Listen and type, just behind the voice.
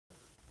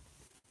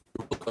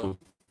welcome.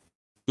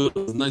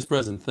 Good, nice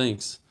present,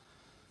 thanks.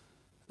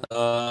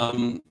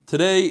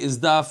 Today is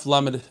Daf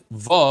Lamed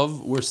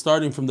Vav. We're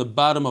starting from the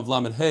bottom of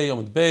Lamed Hey,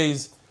 Amud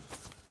Beis.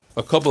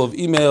 A couple of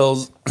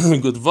emails.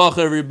 Good vach,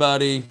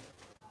 everybody.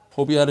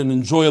 Hope you had an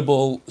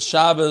enjoyable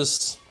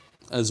Shabbos,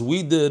 as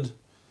we did.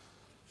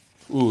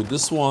 Ooh,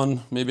 this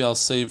one, maybe I'll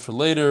save for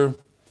later.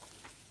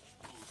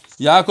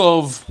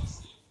 Yaakov,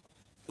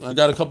 I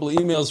got a couple of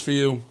emails for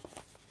you.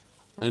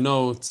 I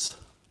know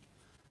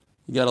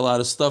you got a lot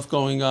of stuff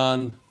going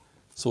on,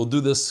 so we'll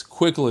do this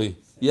quickly.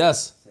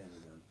 Yes?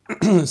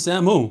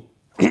 Sam who?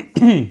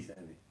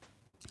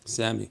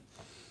 Sammy.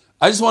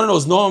 I just want to know,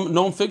 is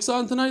Noam Fix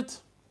on tonight?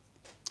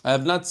 I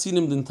have not seen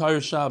him the entire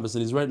Shabbos,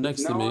 and he's right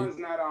next to me. Noam's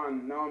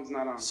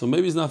not on. So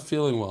maybe he's not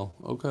feeling well.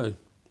 Okay.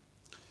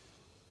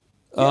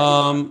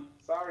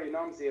 Sorry,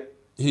 Noam's here.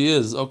 He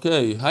is.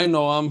 Okay. Hi,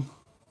 Noam.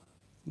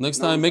 Next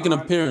time, make an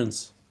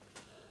appearance.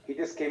 He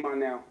just came on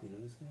now.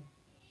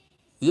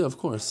 Yeah, of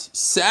course.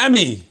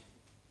 Sammy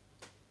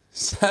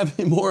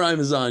Moraim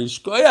is on.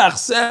 Shkoyach,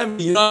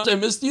 Sammy. You know, I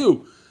missed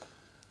you.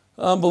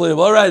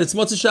 Unbelievable. All right, it's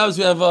Motzei Shabbos.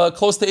 We have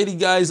close to 80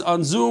 guys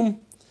on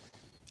Zoom.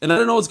 And I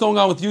don't know what's going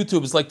on with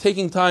YouTube. It's like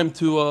taking time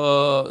to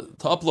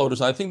upload it.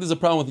 So I think there's a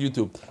problem with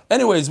YouTube.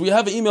 Anyways, we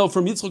have an email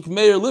from Yitzchak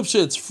Meir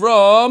Lifshitz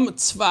from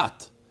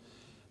Tzfat.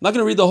 I'm not going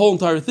to read the whole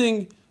entire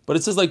thing, but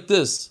it says like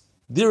this.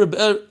 Dear Reb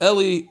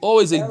Eli,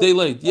 always a day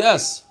late.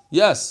 Yes.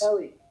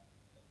 Eli.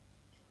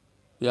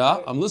 Yeah,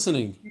 I'm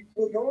listening.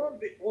 Will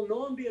no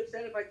one be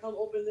upset if I come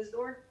open this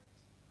door?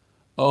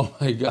 Oh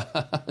my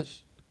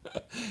gosh.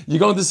 You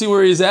going to see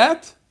where he's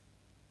at?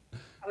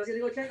 I was gonna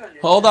go check on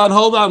it. Hold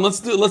on. Let's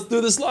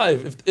do this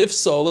live. If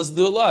so, let's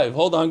do it live.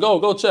 Hold on.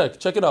 Go check.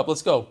 Check it up.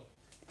 Let's go.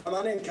 Come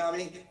on in,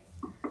 Kami.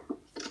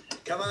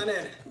 Come on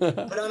in.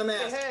 Put on a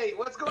mask. Hey,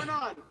 what's going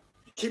on?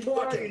 Keep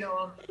walking.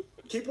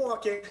 Keep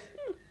walking.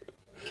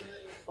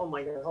 Oh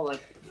my God, hold on.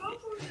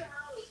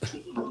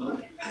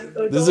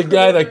 This is a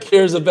guy that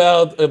cares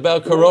about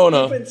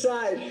Corona. Keep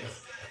inside.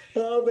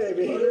 Oh,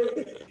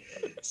 baby.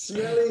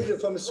 Smelling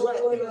from sweat.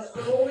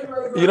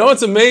 You know,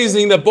 it's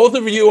amazing that both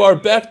of you are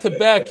back to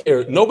back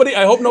here.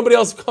 I hope nobody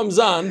else comes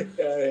on.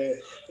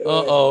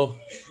 Uh-oh.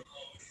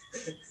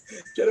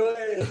 Get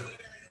away.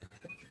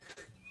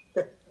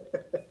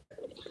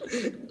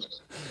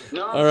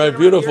 All right,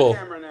 beautiful.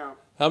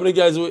 How many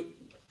guys?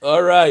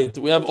 All right,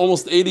 we have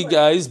almost 80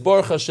 guys.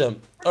 Baruch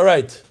Hashem. All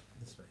right.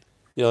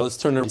 Yeah, let's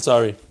turn it. I'm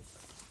sorry.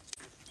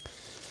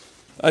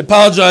 I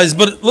apologize,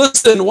 but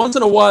listen. Once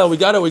in a while, we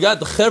got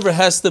the chevra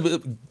has to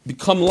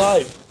become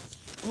live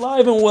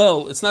and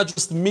well. It's not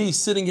just me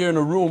sitting here in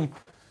a room.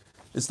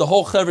 It's the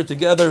whole chevra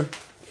together.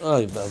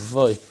 All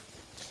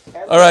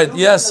right.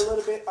 Yes. A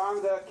little bit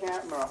on the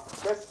camera.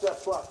 Press the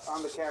plus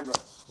on the camera.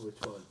 Which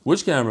one?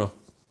 Which camera?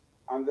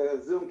 On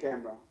the Zoom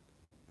camera.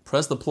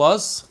 Press the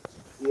plus.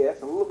 Yes,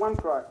 one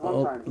time.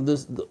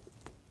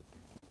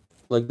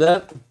 Like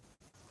that.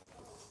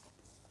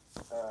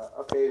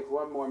 Okay,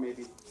 one more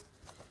maybe.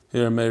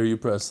 Here, Mayor, you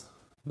press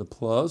the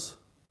plus.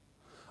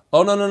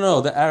 Oh,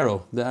 no, the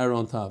arrow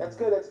on top. That's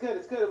good. It was good.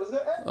 It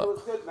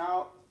was good.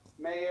 Now,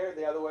 Mayor,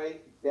 the other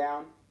way,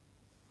 down.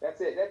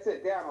 That's it.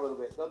 Down a little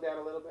bit. Go down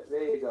a little bit.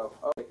 There you go.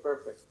 Okay,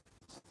 perfect.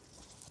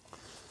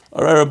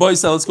 All right, Rabbi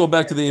Yisrael, let's go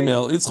back to the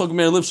email. Yitzchak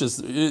Meir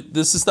Lifshitz.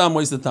 This is not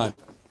waste of time.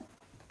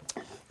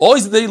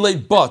 Always a day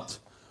late, but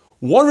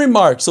one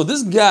remark. So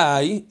this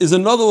guy is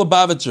another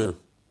Lubavitcher.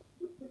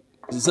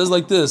 It says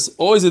like this,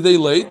 always a day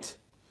late,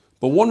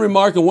 but one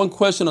remark and one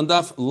question on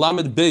Daf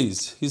Lamed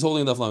Beis. He's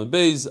holding Daf Lamed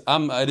Beis.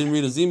 I didn't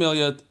read his email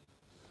yet.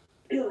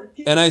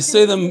 And I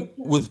say them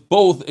with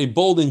both a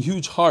bold and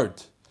huge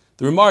heart.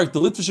 The remark, the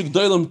Litvish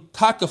Gdolim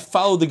taka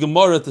follow the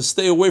Gemara to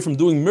stay away from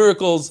doing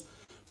miracles,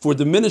 for it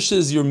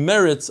diminishes your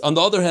merits. On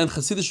the other hand,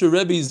 Hasidic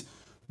Rebbes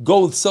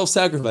go with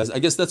self-sacrifice. I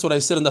guess that's what I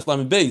said on Daf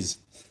Lamed Beis.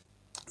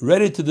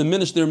 Ready to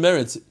diminish their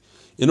merits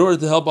in order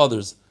to help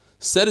others.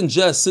 Said in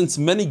jest, since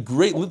many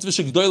great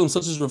Litvish Gdolim,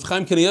 such as Rav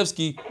Chaim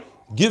Kanievsky,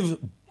 give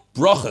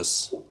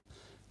brachas.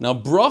 Now,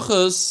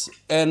 brachas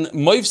and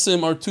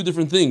moifsim are two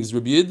different things,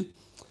 Rabbi Yid.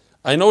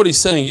 I know what he's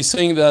saying. He's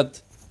saying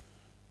that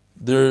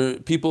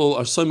people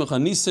are soymach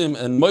anisim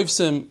and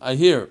moifsim. I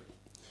hear.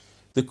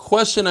 The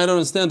question, I don't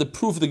understand the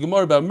proof of the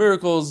Gemara about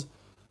miracles.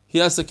 He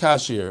has the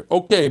kash here.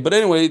 Okay, but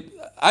anyway,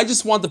 I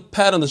just want the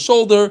pat on the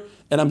shoulder,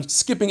 and I'm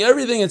skipping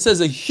everything. It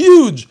says a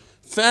huge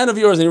fan of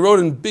yours, and he wrote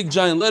in big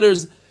giant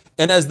letters.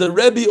 And as the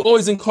Rebbe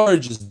always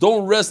encourages,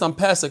 don't rest on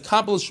past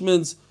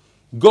accomplishments.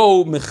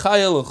 Go,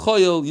 Michael,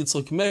 Choyel,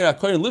 Yitzchak Meir,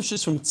 Akoyin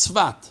Lifshitz from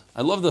Tzfat.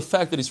 I love the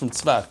fact that he's from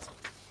Tzfat.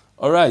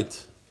 All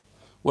right.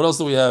 What else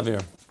do we have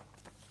here?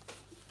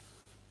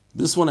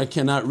 This one I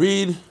cannot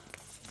read.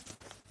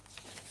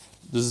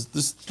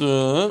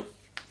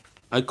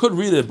 I could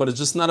read it, but it's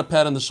just not a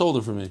pat on the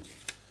shoulder for me.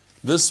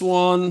 This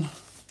one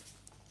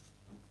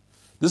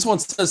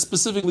says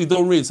specifically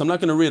don't read, so I'm not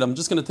going to read. I'm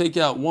just going to take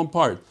out one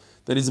part.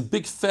 That he's a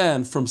big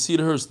fan from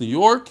Cedarhurst, New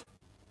York,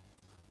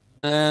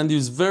 and he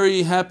was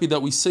very happy that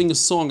we sing a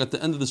song at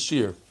the end of the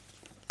shir.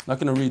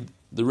 Not going to read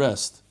the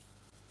rest.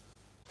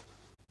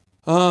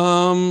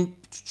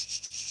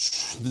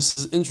 This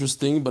is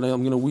interesting, but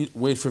I'm going to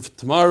wait for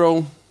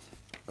tomorrow.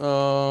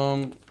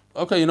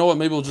 Okay, you know what?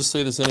 Maybe we'll just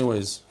say this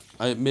anyways.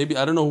 I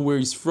don't know where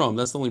he's from.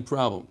 That's the only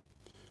problem.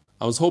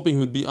 I was hoping he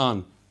would be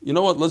on. You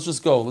know what? Let's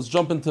just go. Let's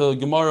jump into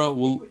Gemara.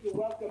 You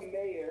welcome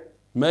Mayor.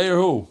 Mayor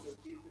who?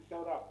 He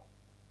showed up.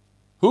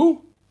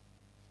 Who?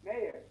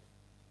 Mayor.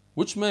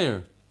 Which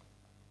mayor?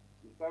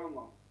 Your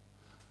son-in-law.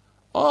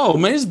 Oh,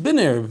 Mayor's been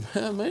here.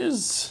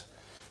 Mayor's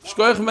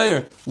Shkoyach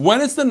Mayor. When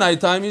it's the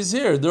nighttime, he's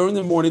here. During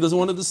the morning, he doesn't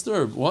want to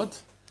disturb.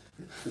 What?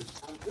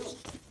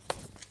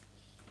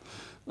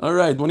 All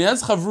right. When he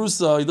has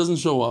chavrusa, he doesn't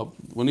show up.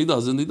 When he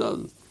doesn't, he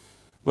doesn't.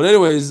 But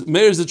anyways,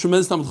 Meir is a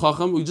tremendous Talmid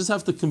Chacham. We just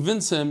have to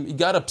convince him. He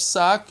got a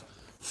psak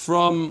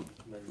from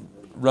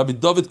Rabbi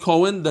David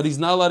Cohen that he's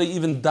not allowed to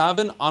even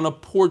daven on a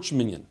porch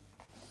minyan.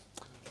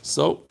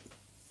 So,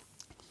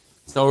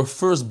 it's our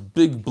first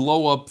big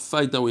blow-up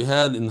fight that we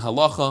had in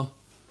halacha.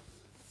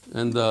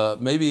 And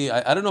maybe,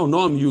 I don't know,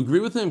 Noam, you agree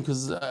with him?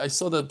 Because I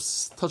saw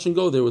that touch and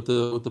go there with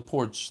the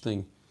porch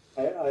thing.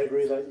 I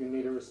agree that you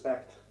need to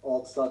respect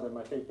all Southern.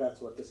 I think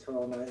that's what this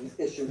Corona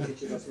issue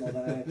teaches us more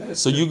than anything.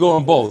 So you go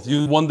on both.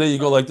 One day you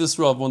go like this,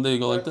 Rob, one day you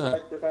go like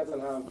that. Depends on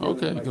how I'm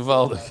Okay, feeling.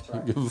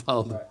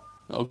 Gewaldig. Right.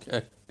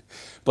 Okay.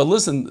 But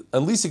listen,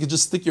 at least you could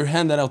just stick your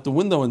hand out the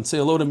window and say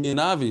hello to me and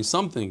Avi,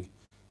 something,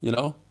 you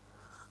know?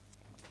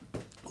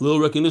 A little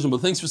recognition,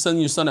 but thanks for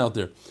sending your son out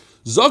there.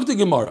 Zog the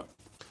Gemara.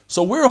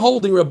 So we're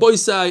holding Rabbi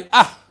Say,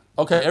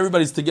 okay,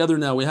 everybody's together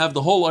now. We have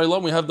the whole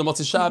Olam, we have the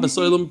Matzah Shabbos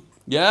Olam.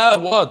 Yeah,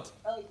 what?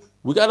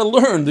 We got to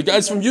learn. The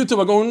guys from YouTube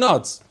are going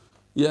nuts.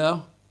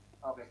 Yeah.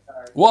 Okay,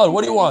 sorry.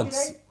 What do you want?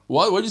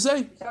 What did you say?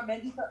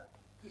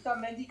 You saw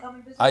Mendy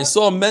coming this I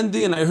saw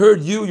Mendy and I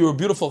heard you. You were a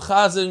beautiful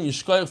chazan. You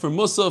shkoyach for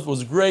Musaf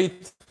was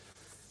great.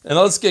 And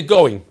let's get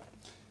going.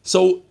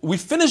 So we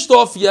finished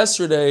off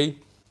yesterday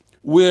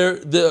where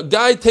the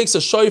guy takes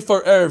a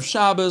shofar Erev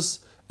Shabbos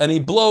and he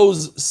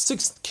blows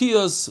 6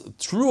 kiyas,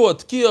 truah,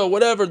 tkiya,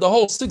 whatever, the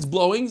whole 6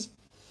 blowings,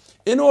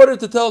 in order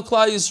to tell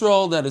Klal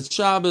Yisrael that it's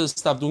Shabbos,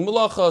 stop doing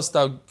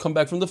melacha, come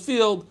back from the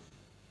field.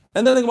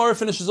 And then the Gemara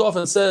finishes off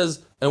and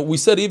says, and we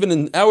said even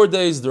in our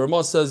days, the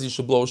Ramah says you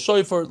should blow a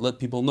shofar, let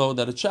people know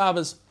that it's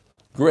Shabbos.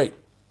 Great.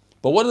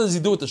 But what does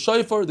he do with the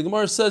shofar? The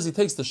Gemara says he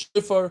takes the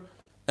shofar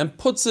and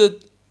puts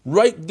it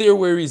right there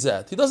where he's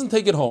at. He doesn't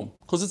take it home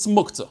because it's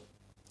muktzah.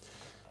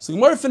 So the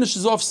Gemara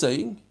finishes off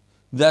saying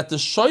that the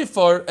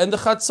shofar and the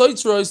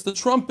chatzotzros, the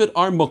trumpet,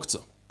 are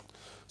muktzah.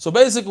 So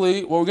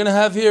basically, what we're going to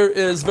have here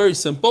is very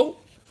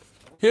simple.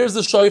 Here's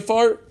the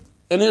shofar,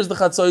 and here's the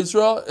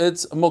chatzotzra.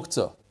 It's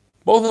muktzah.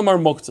 Both of them are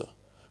muktzah.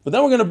 But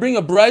then we're going to bring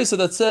a brisa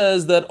that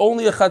says that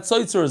only a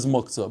chatzotzra is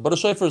muktzah, but a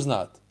shofar is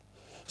not.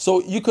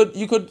 So you could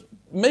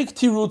make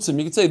tirutzim.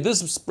 You could say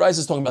this brisa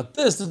is talking about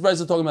this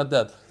brisa is talking about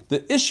that.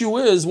 The issue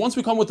is, once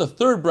we come with a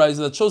third brisa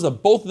that shows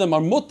that both of them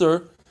are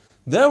mutter,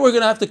 then we're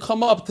going to have to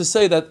come up to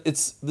say that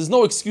there's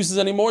no excuses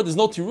anymore, there's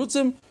no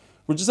tirutzim.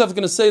 We're just going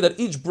to say that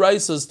each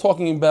brisa is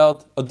talking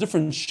about a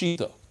different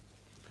shita.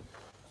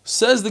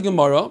 Says the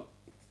Gemara,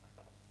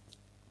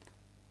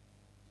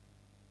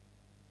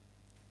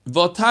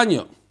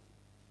 Vatanya,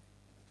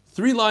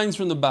 3 lines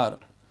from the bottom.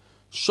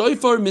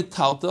 Shofar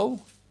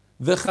mitaltel,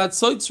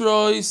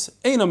 v'chatzotzros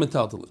eina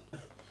mitaltelin.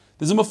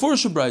 There's a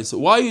mafurish brisa.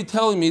 Why are you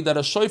telling me that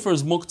a shofar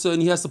is muktzah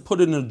and he has to put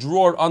it in a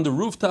drawer on the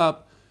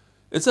rooftop?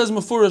 It says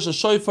mafurish, a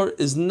shofar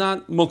is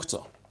not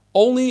muktzah.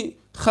 Only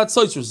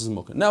chatzotzros is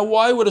muktzah. Now,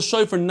 why would a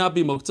shofar not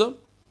be muktzah?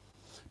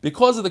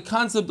 Because of the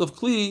concept of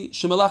kli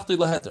shemelachti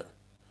laheter.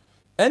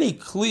 Any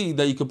kli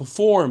that you could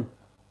perform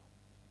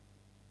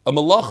a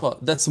malacha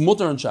that's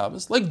mutter on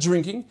Shabbos, like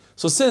drinking.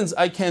 So since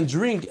I can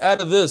drink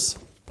out of this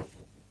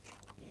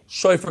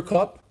shofar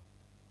cup,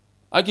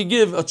 I could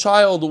give a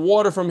child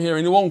water from here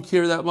and he won't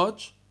care that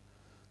much.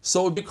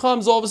 So it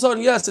becomes all of a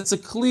sudden, yes, it's a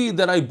kli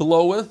that I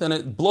blow with,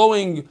 and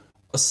blowing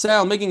a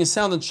sound, making a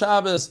sound on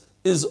Shabbos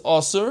is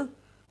asur,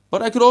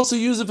 but I could also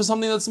use it for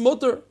something that's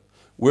mutter.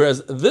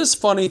 Whereas this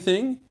funny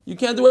thing, you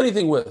can't do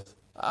anything with.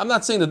 I'm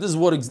not saying that this is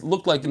what it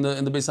looked like in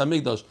the Beis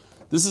HaMikdash.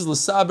 This is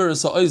l'saber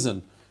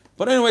sa'oizen.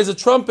 But anyways, a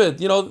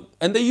trumpet,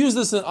 and they use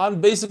this on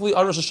basically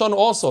on Rosh Hashanah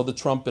also, the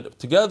trumpet,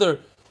 together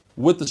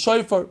with the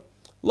shofar.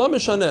 La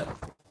mishaneh.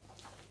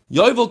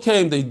 Yovel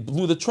came, they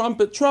blew the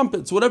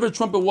trumpets, whatever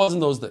trumpet was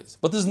in those days.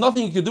 But there's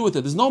nothing you can do with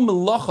it. There's no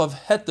melach of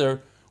heter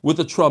with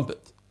a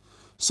trumpet.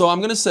 So I'm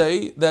going to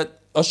say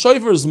that a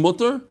shofar is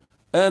mutter,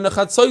 and a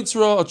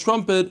chatzotzra, a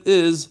trumpet,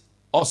 is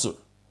asur.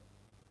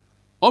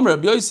 Omer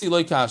Rabbi Yossi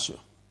lo kasha.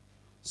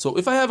 So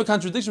if I have a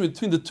contradiction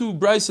between the two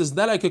brises,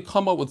 then I could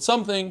come up with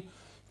something.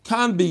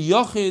 Kan be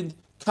yachid,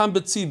 kan be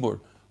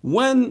tzibur.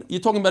 When you're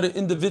talking about an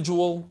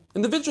individual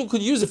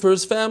could use it for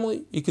his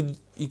family. You could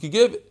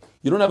give.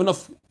 You don't have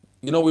enough.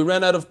 We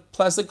ran out of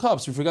plastic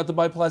cups. We forgot to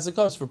buy plastic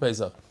cups for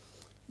Pesach.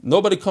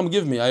 Nobody come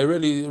give me. I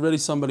already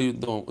somebody.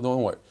 Don't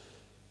worry.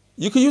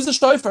 You could use the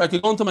shofar. I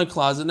could go into my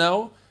closet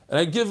now and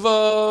I give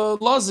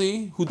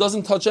Lazi, who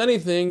doesn't touch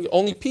anything,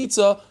 only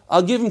pizza.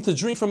 I'll give him to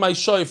drink from my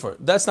shofar.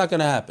 That's not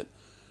going to happen.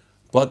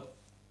 But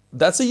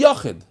that's a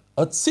yachid.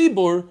 a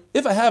tzibur,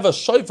 if I have a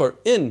shofar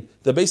in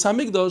the Beis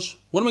Hamikdash,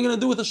 what am I going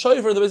to do with the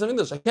shofar in the Beis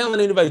Hamikdash? I can't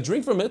let anybody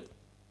drink from it.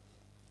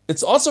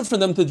 It's also for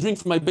them to drink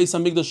from my Beis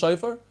Hamikdash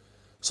shofar.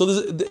 So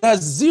it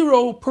has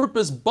zero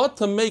purpose but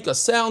to make a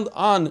sound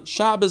on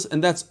Shabbos,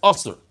 and that's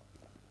usher.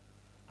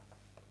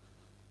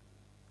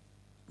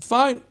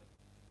 Fine.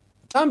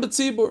 Tam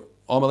b'tzibur.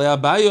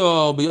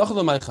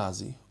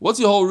 What's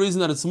the whole reason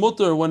that it's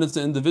mutter when it's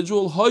an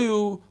individual?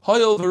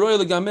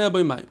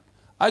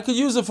 I could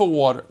use it for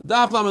water. For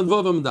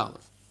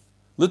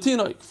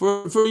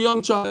a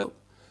young child.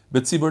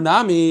 Wait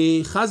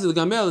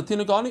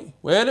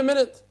a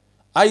minute.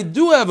 I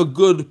do have a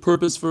good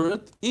purpose for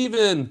it,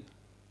 even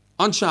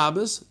on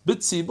Shabbos,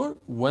 b'tzibur,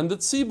 when the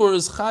tzibur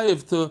is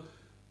chayiv to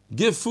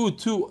give food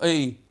to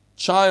a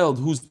child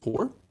who's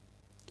poor.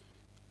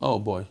 Oh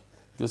boy,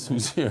 guess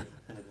who's here?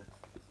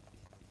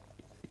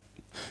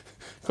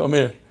 Come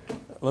here.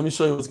 Let me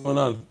show you what's going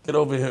on. Get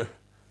over here.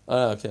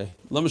 Okay.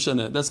 Let me show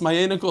you. That's my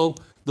anicle,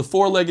 the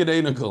four-legged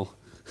anicle.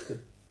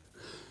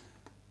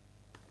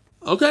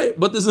 Okay,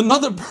 but there's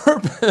another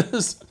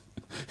purpose.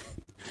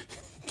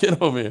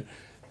 Get over here.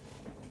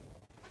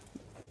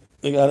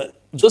 I got it.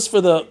 Just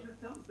for the...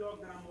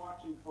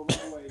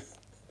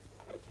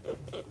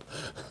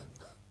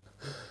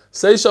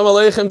 Say Shalom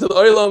Aleichem to the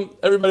Oilam.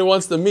 Everybody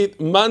wants to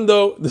meet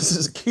Mando. This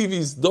is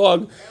Kivi's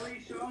dog.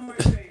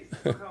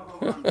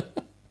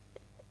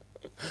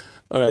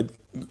 All right,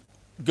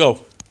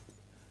 go.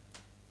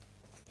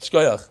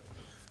 Shkoyach.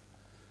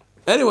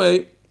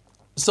 Anyway,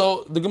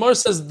 so the Gemara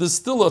says there's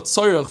still a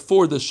tzorech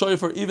for the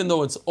shofar, even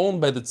though it's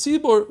owned by the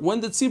tzibur, when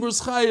the tzibur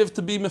is chayiv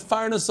to be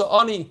mefarnes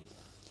ani,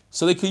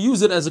 so they could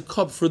use it as a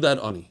cup for that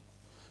ani.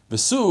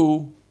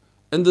 Vesu,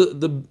 and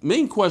the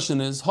main question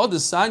is, how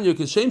does Sanya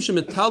kashem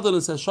shemitaldel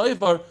es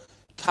shofar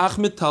kach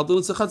mitaldel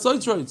es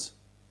chatzaitzroitz?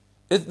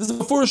 This is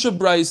a Fursha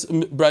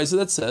Brisa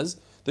that says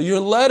that you're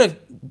allowed to.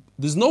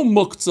 There's no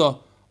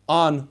muktzah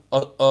on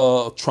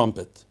a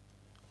trumpet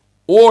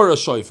or a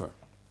shofar.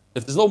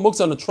 If there's no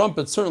muktzah on a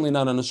trumpet, certainly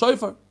not on a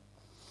shofar.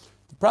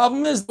 The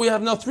problem is we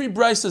have now three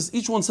brises.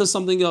 Each one says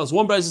something else.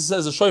 One brisa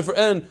says a shofar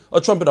and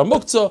a trumpet are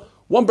muktzah.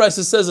 One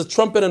brisa says a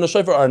trumpet and a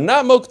shofar are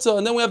not muktzah.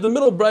 And then we have the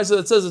middle brisa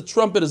that says a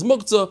trumpet is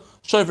muktzah,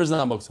 shofar is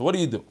not muktzah. What do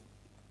you do?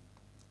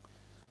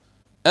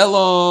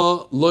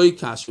 Ella loy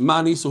kashi.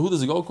 Mani, so who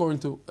does it go according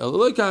to? Ella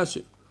loy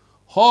kashi.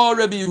 Ha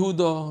Rebbe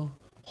Yehuda,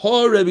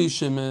 ha Rebbe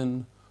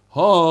Shimon,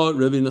 ha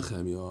Rebbe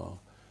Nechemia.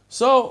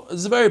 So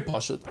it's very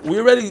pashut. We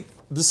already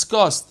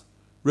discussed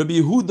Rebbe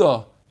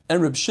Yehuda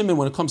and Rebbe Shimon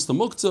when it comes to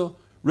muktzah.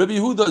 Rebbe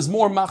Yehuda is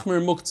more machmir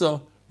in muktzah.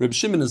 Rebbe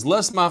Shimon is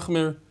less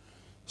machmir.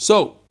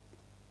 So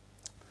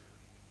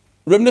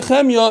Rebbe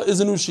Nechemia is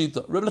a new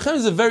shita. Rebbe Nechemia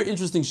is a very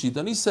interesting shita,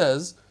 and he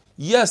says,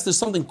 yes, there's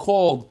something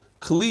called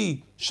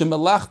kli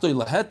shemelachto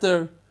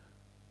laheter.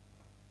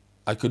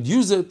 I could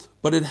use it,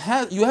 but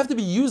you have to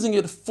be using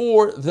it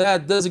for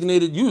that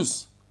designated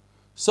use.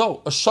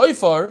 So a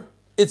shofar,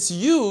 its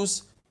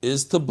use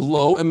is to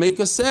blow and make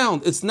a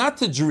sound. It's not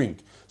to drink.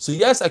 So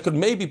yes, I could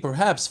maybe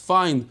perhaps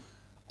find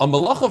a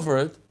malacha for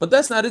it, but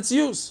that's not its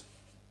use.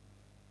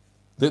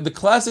 The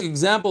classic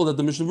example that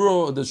the Mishnah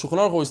Berurah, the Shulchan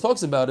Aruch always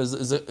talks about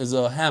is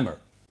a hammer.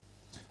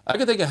 I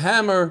could take a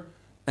hammer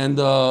and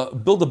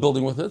build a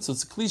building with it, so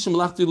it's a kli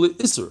shemelachto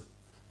l'isur.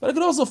 But I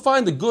could also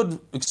find a good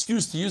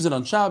excuse to use it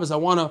on Shabbos. I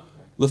want to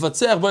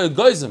lefatzeach v'yad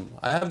goizim.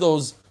 I have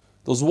those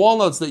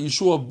walnuts that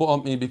Yeshua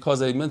bought me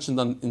because I mentioned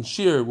in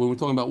Shir when we were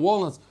talking about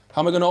walnuts.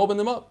 How am I going to open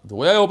them up? The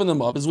way I open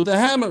them up is with a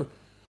hammer.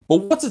 But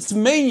what's its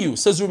main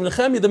use? Says Rebbe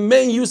Nechemia, the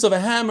main use of a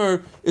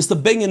hammer is to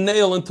bang a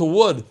nail into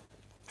wood.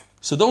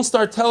 So don't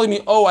start telling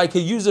me, oh, I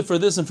could use it for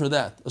this and for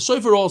that. A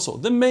shofar also.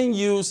 The main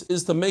use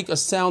is to make a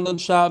sound on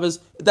Shabbos.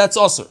 That's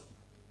usher.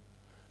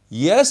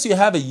 Yes, you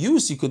have a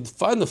use. You could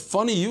find a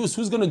funny use.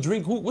 Who's going to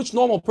drink? Which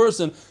normal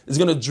person is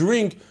going to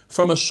drink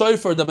from a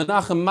shofar that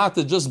Menachem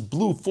Mata just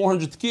blew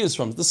 400 tekiyas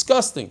from? It's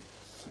disgusting.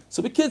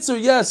 So the kitzur,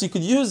 yes, you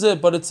could use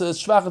it, but it's a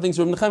shvacha thing.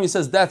 So Rebbe Nechemia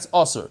says that's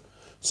usher.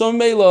 So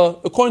Mela,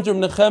 according to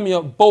Rebbe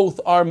Nechemia, both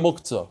are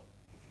muktzah.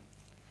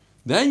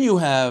 Then you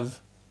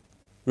have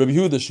Rebbe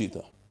Yehuda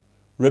Shita.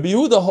 Rebbe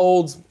Yehuda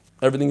holds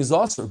everything is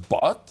usher,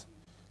 but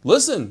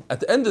listen, at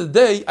the end of the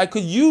day, I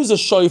could use a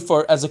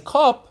shofar as a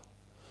cup.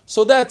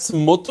 So that's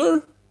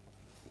mutter,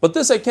 but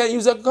this I can't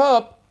use a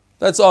cup,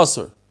 that's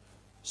usher.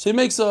 So he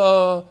makes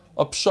a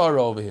pshara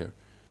over here.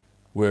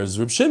 Whereas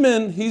Reb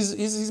Shimon, he's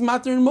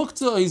matter in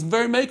muktzah, he's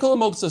very mekel in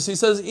muktzah. So he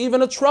says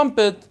even a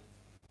trumpet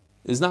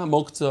is not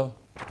muktzah,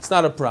 it's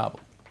not a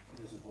problem.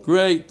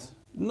 Great.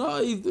 No,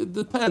 it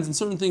depends, in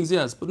certain things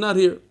yes, but not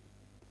here.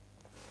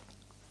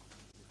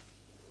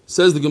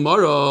 Says the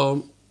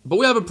Gemara, but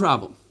we have a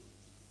problem.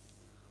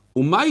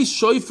 Umay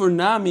shofar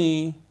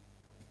nami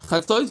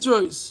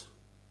chatoitzrois.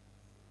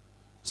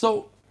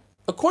 So,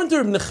 according to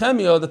Rebbe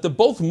Nechemia, that they're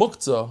both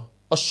muktzah,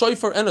 a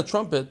shofar and a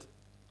trumpet,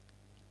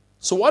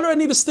 so why do I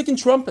need a sticking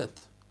trumpet?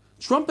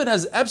 Trumpet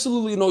has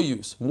absolutely no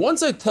use.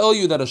 Once I tell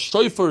you that a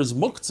shofar is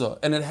muktzah,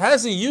 and it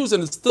has a use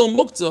and it's still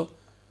muktzah,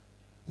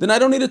 then I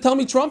don't need to tell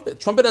me trumpet.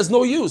 Trumpet has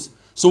no use.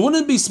 So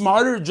wouldn't it be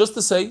smarter just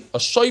to say a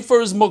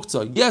shofar is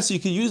muktzah? Yes, you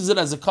can use it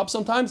as a cup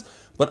sometimes,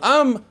 but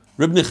I'm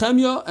Reb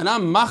Nechemya and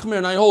I'm machmir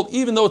and I hold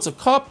even though it's a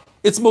cup,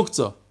 it's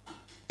muktzah.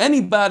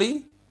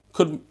 Anybody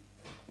could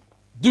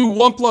do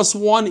 1 +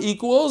 1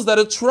 equals that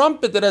a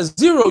trumpet that has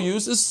 0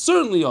 use is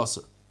certainly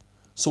also.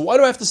 So why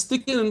do I have to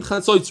stick it in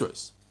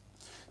chatzoitzros?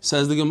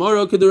 Says the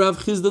Gemara, Rav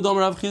Chizda dom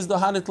Rav Chizda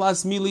hanit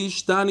las mili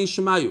shtani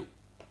shemayu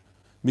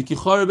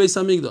mikichar beis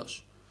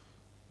hamikdash.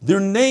 Their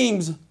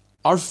names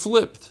are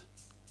flipped.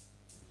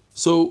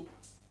 So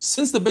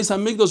since the Beis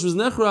Hamikdash was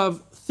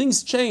nechrav,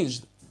 things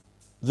changed.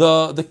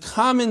 The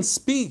common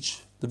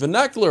speech, the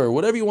vernacular,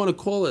 whatever you want to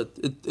call it,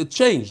 it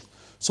changed.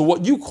 So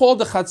what you call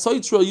the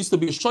chatzoitra used to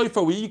be a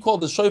shofar, what you call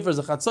the shofar as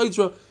a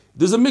chatzoitra,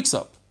 there's a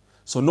mix-up.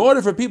 So in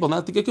order for people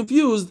not to get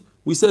confused,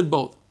 we said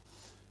both.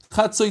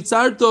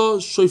 Chatzoitzarto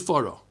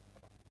shofara.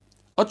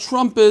 A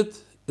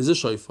trumpet is a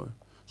shofar.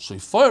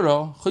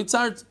 Shofara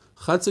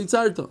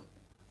chatzoitzarto.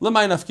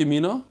 L'may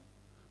nafkimina,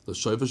 the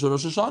shofar shel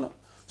Rosh Hashanah.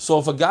 So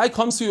if a guy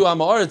comes to you,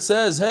 Amar, it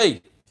says,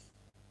 hey,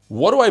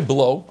 what do I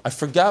blow? I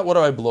forgot what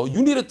do I blow.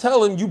 You need to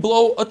tell him you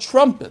blow a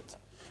trumpet.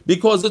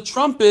 Because a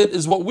trumpet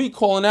is what we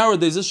call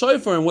nowadays a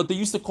shofar, and what they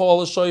used to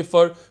call a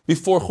shofar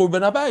before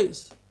Churban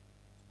Habayis.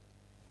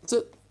 That's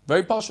it.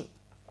 Very pashut.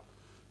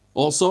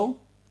 Also,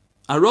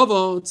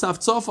 arava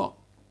tzavtzafa.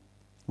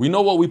 We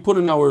know what we put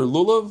in our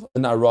lulav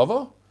and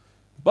arava,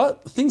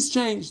 but things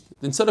changed.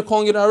 Instead of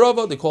calling it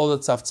arava, they call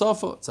it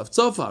tzavtzafa.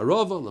 Tzavtzafa,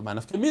 arava, l'may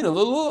nafkamina,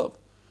 lulav.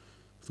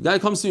 If a guy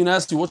comes to you and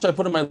asks you, what should I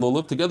put in my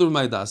lulav together with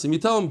my dasim, you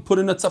tell him, put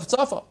in a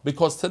tzavtzafa,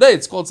 because today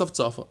it's called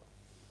tzavtzafa.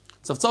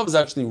 Tzavtzafa is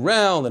actually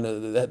round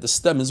and the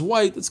stem is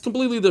white. It's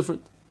completely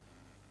different.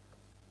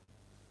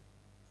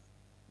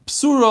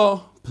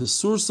 Psura,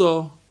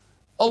 pesursa,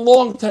 a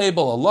long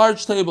table, a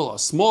large table, a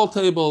small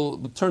table,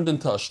 turned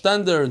into a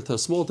stender, into a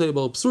small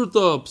table.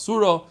 Psurta,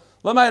 psura,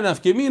 l'may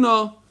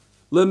nafkamina,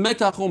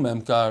 l'mekachu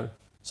memkar.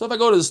 So if I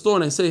go to the store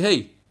and I say,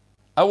 hey,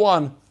 I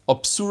want a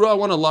psura, I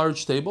want a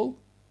large table.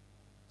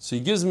 So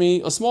he gives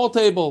me a small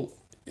table.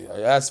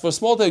 I ask for a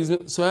small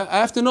table. So I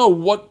have to know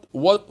what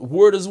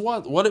word is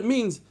what it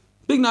means.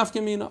 Big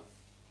nafkamina.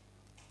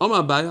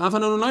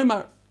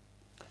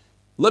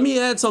 Let me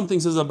add something,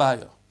 says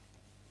Abaya.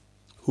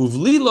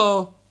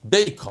 Huvlila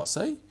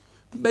beikase.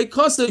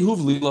 Beikase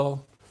huvlila.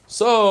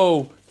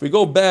 So if we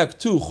go back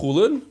to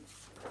Chulin,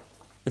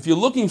 if you're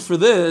looking for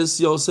this,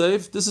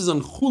 Yosef, this is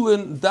on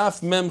Chulin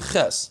Daf Mem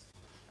Ches.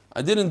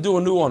 I didn't do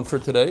a new one for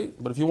today,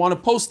 but if you want to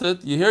post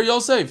it, you hear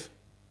Yosef?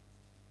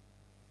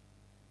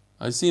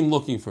 I see him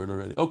looking for it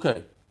already.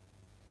 Okay.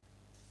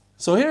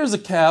 So here's a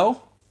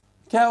cow.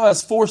 Cow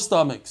has 4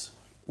 stomachs.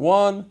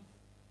 1,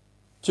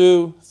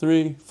 2,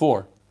 3,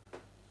 4.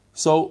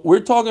 So we're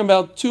talking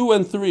about 2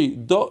 and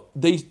 3.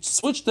 They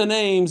switched the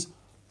names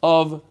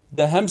of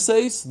the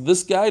Hemses,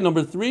 this guy,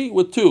 number 3,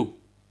 with 2.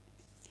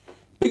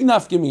 Big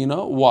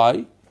nafkamina.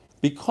 Why?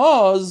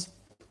 Because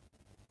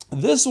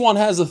this one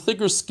has a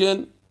thicker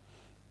skin.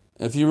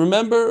 If you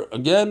remember,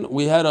 again,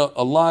 we had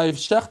a live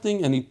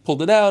shechting and he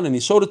pulled it out and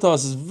he showed it to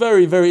us. It's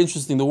very, very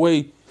interesting the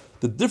way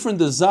the different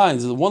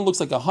designs. The one looks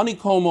like a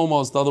honeycomb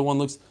almost, the other one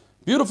looks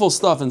beautiful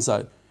stuff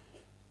inside.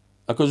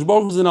 HaKadosh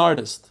Baruch Hu is an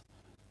artist.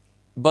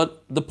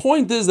 But the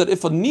point is that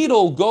if a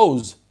needle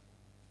goes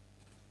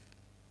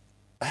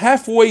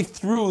halfway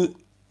through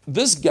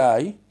this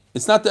guy,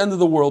 it's not the end of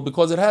the world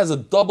because it has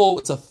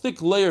it's a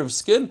thick layer of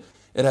skin.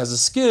 It has a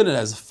skin, it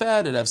has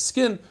fat, it has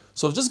skin.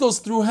 So if it just goes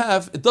through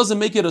half, it doesn't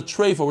make it a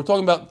treifa. We're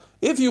talking about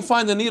if you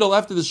find the needle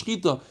after the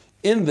shechita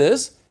in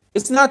this,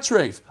 it's not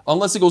treif.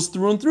 Unless it goes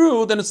through and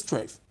through, then it's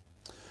treif.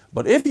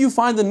 But if you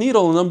find the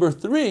needle in number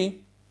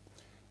 3,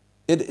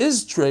 it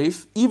is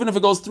treif, even if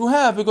it goes through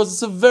half, because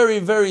it's a very,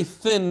 very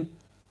thin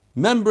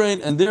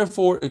membrane, and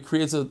therefore it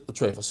creates a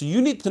treifa. So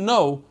you need to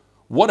know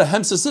what a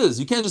hemsis is.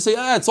 You can't just say,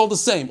 it's all the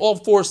same. All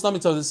 4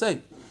 stomachs are the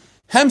same.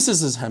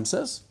 Hemsis is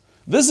hemsis.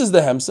 This is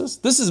the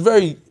hemsis. This is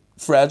very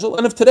fragile.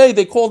 And if today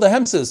they call the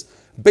hemsis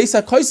beis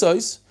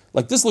hakosos,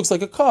 like this looks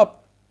like a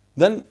cup,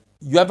 then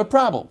you have a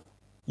problem.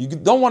 You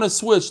don't want to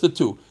switch the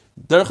 2.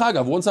 Derech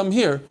Agav, once I'm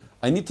here,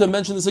 I need to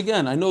mention this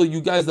again. I know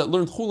you guys that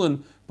learned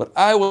Chulin, but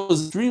I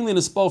was extremely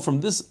inspired from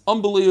this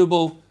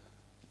unbelievable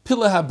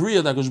Pila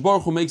Habriya that HaKadosh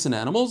Baruch Hu makes in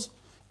animals,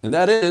 and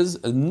that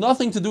is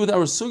nothing to do with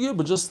our sugya,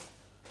 but just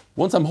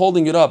once I'm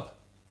holding it up.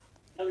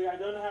 Ellie, I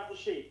don't have the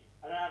sheet.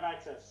 I don't have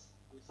access.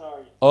 I'm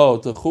sorry. Oh,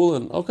 to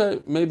Chulin.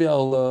 Okay, maybe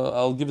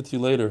I'll give it to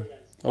you later.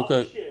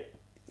 Okay.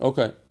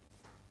 Okay.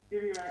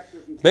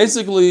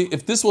 Basically,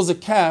 if this was a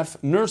calf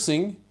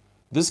nursing,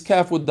 this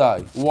calf would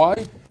die.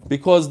 Why?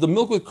 Because the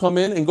milk would come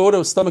in and go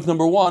to stomach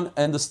number 1,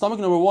 and the stomach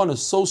number 1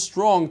 is so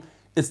strong,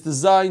 it's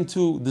designed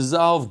to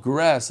dissolve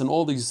grass and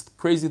all these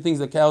crazy things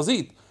that cows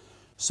eat.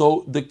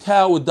 So the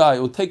cow would die.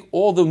 It would take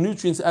all the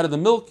nutrients out of the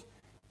milk,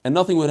 and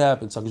nothing would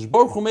happen. So HaKadosh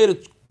Baruch Hu made an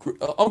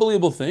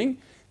unbelievable thing.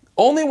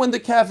 Only when the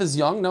calf is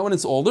young, now when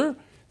it's older,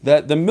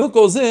 that the milk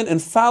goes in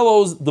and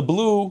follows the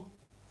blue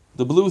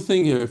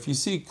thing here. If you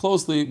see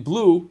closely,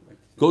 blue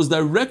goes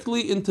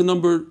directly into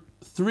number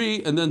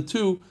 3 and then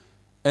 2,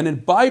 and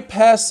it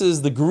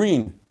bypasses the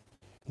green.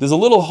 there's a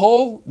little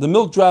hole, the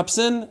milk drops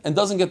in and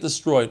doesn't get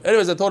destroyed.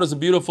 Anyways, I thought it's a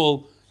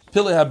beautiful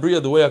Pile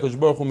Habriya, the way HaKadosh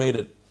Baruch Hu made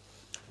it.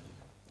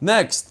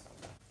 Next,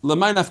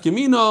 L'may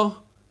nafkemino,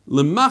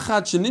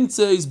 l'machat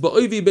shenimtzeis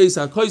ba'oivi beis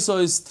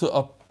ha'koisos, to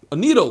a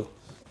needle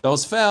that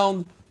was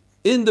found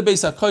in the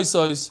beis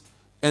ha'koisos,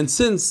 and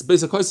since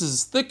beis ha'koisos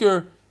is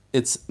thicker,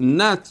 it's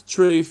not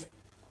treif.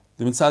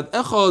 The mitzad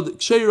echad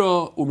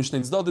ksheira u'mishnei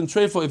tzaddim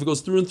treifa. If it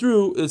goes through and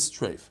through, it's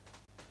treif.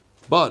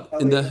 But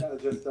in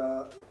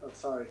the I'm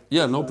sorry.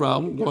 Yeah, no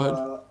problem. Go ahead.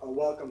 A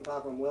welcome to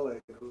Avram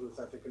Willig, who's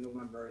I think a new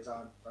member, is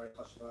on. Right?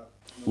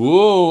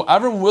 Whoa,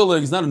 Avram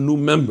Willig is not a new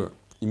member.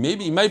 He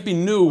might be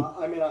new.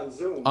 I mean on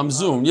Zoom. On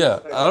Zoom, yeah.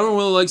 Avram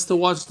Willig likes to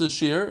watch the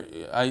shir.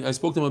 I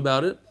spoke to him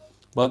about it.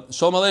 But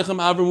Shalom Aleichem,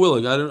 Avram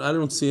Willig. I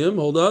don't see him.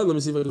 Hold on. Let me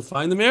see if I can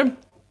find him here.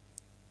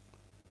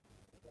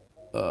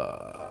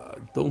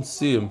 Don't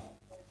see him.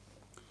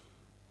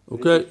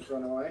 Okay.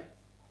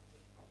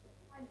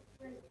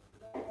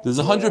 There's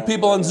 100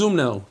 people on Zoom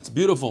now. It's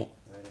beautiful.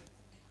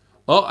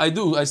 Oh, I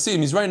do. I see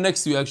him. He's right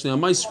next to you, actually. On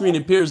my screen, he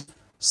appears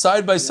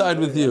side by side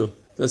with you.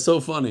 That's so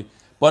funny.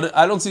 But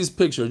I don't see his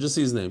picture. I just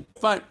see his name.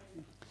 Fine.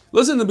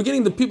 Listen, in the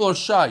beginning, the people are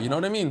shy. You know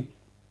what I mean?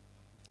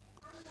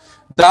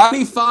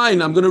 Danny, fine.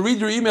 I'm going to read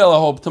your email, I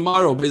hope,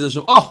 tomorrow. Oh,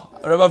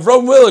 Rabbi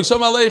Avram Willig,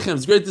 Shalom Aleichem.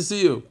 It's great to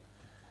see you.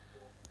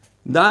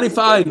 Danny,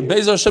 fine.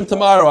 Be'ez Hashem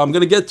tomorrow. I'm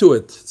going to get to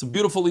it. It's a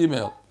beautiful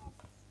email.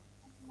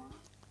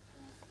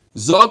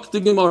 Zok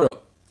the Gemara.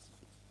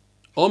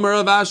 Omer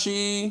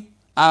Avashi.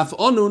 Af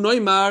onu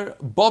noimar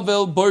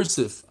Bavel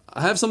Borsif.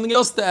 I have something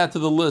else to add to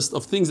the list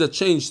of things that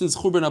changed since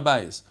Churban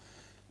Abayis.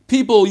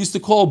 People used to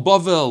call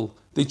Bavel,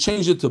 they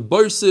changed it to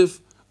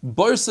Borsif,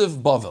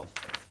 Bavel.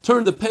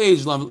 Turn the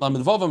page, Lamed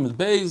Vav Amid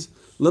Beis,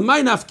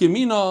 L'may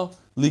nafkemina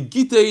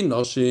ligitei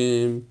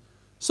noshim.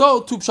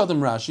 So, Tu Pshatim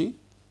Rashi,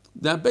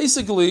 that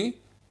basically,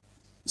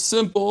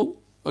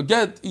 simple, a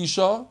get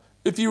Isha,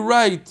 if you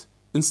write,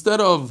 instead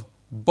of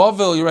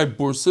Bavel, you write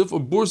Borsif, or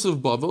Borsif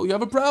Bavel, you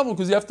have a problem,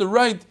 because you have to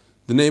write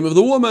the name of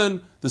the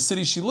woman, the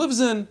city she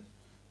lives in,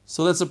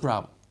 so that's a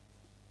problem.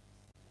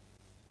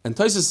 And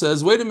Taisa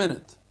says, wait a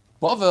minute,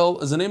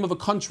 Bavel is the name of a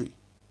country.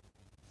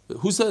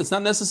 Who said it's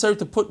not necessary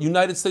to put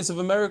United States of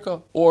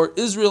America or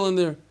Israel in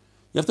there?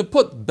 You have to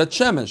put Bet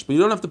Shemesh, but you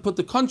don't have to put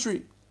the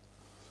country.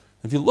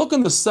 If you look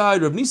on the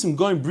side, Rav Nisim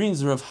Goin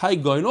brings Rav Hai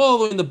Goin all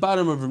the way in the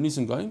bottom of Rav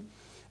Nisim Goin,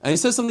 and he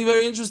says something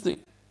very interesting.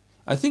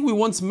 I think we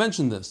once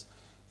mentioned this,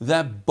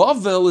 that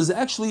Bavel is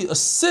actually a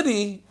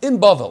city in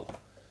Bavel.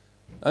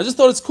 I just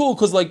thought it's cool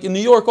because like in New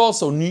York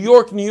also, New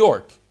York.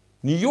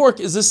 New York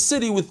is a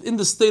city within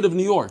the state of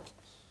New York.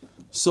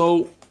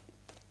 So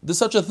there's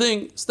such a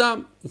thing,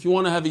 Stam, if you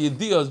want to have a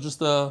yediyah,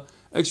 just an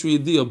extra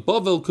yediyah,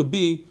 Bavel could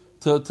be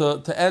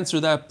to answer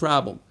that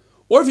problem.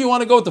 Or if you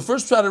want to go with the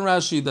first pshat in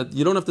Rashi, that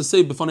you don't have to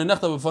say b'fanei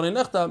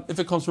nechta, if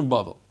it comes from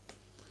Bavel.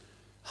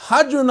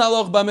 Hadron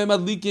aloch b'mei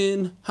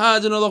madlikin,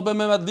 hadron aloch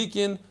b'mei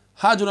madlikin,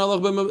 hadron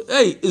aloch b'mei...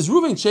 Hey, is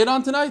Reuven Shade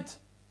on tonight?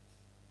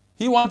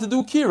 He wanted to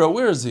do Kira,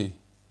 where is he?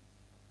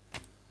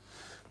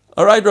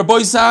 All right,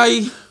 Rabbi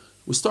Zai,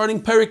 we're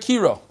starting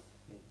Perikira.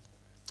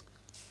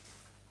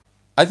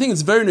 I think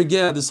it's very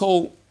negea, this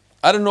whole,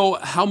 I don't know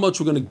how much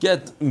we're going to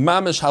get,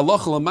 Mamesh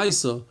Halacha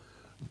Lamaisa,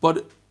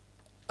 but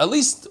at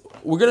least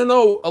we're going to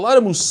know a lot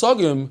of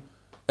Musagim,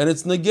 and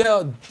it's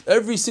negea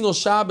every single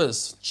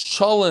Shabbos,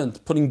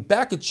 cholent, putting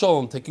back a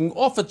cholent, taking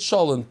off a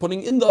cholent,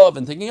 putting in the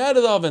oven, taking out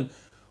of the oven.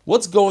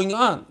 What's going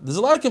on? There's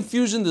a lot of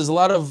confusion, there's a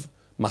lot of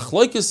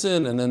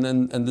machlokesen,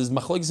 and there's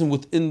machlokesen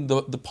within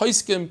the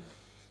paiskim.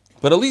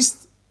 But at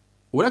least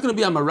we're not going to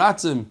be on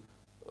maratzim.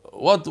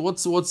 What's a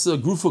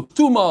grufa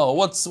ktuma?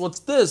 What's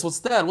this? What's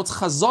that? What's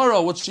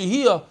chazara? What's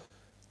shehiyah?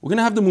 We're going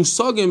to have the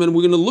musagim, and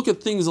we're going to look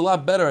at things a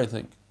lot better, I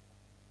think.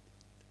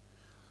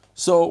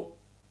 So,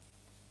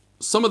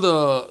 some of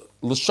the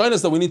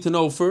lashonos that we need to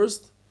know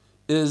first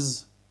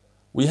is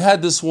we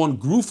had this one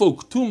grufa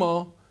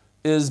ktuma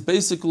is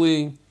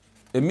basically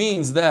it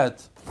means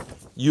that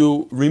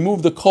you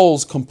remove the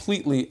coals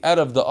completely out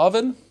of the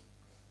oven.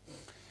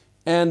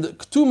 And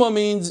ktuma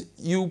means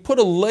you put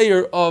a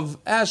layer of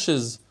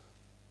ashes.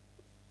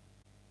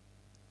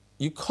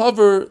 You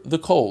cover the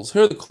coals.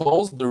 Here are the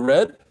coals, they're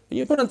red, and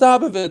you put on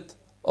top of it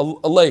a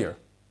layer.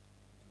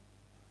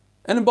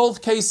 And in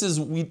both cases,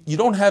 you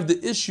don't have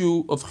the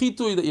issue of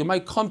chitui that you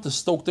might come to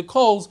stoke the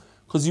coals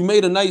because you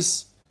made a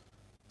nice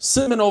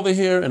simon over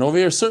here, and over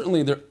here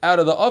certainly they're out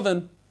of the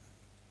oven.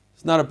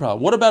 It's not a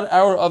problem. What about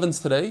our ovens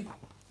today?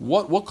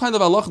 What kind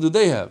of halach do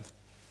they have?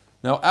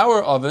 Now,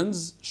 our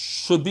ovens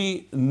should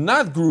be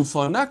not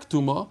grufa, not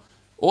ktuma.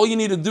 All you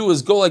need to do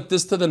is go like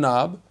this to the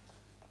knob,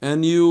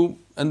 and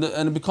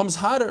it becomes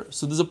hotter.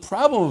 So there's a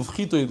problem of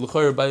chitui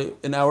l'chayr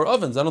in our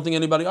ovens. I don't think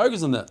anybody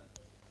argues on that,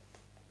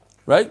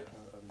 right?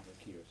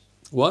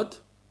 What?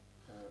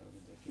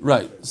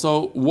 Right.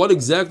 So what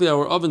exactly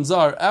our ovens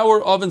are?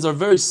 Our ovens are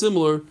very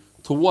similar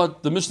to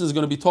what the Mishnah is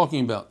going to be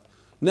talking about.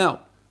 Now,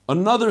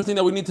 another thing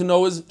that we need to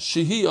know is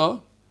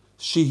shehiyah.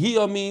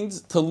 Shehiyah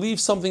means to leave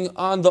something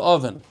on the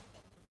oven.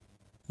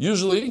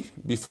 Usually,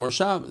 before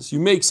Shabbos, you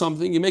make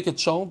something, you make a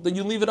chol, then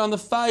you leave it on the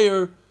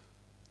fire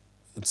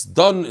it's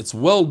done, it's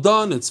well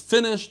done, it's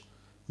finished.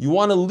 You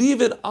want to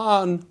leave it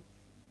on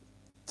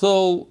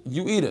till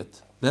you eat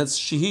it. That's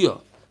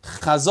shihiyah.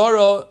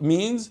 Chazara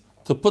means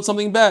to put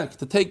something back,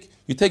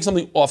 you take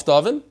something off the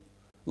oven,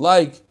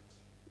 like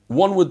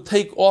one would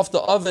take off the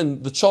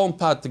oven the cholent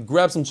pot to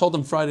grab some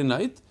cholent Friday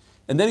night,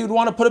 and then you'd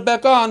want to put it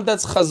back on.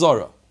 That's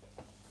chazara.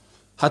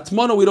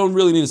 Hatmana we don't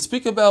really need to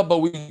speak about, but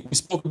we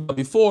spoke about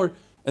before,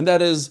 and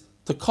that is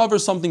to cover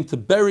something, to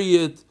bury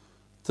it,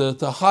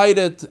 to hide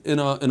it in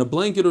a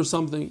blanket or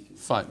something.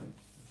 Fine.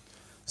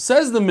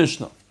 Says the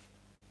Mishnah,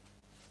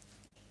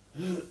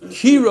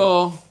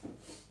 Kira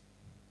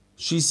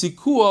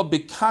shisikua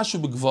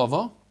bekashu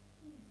begvava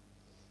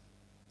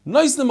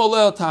noisnem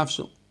oleh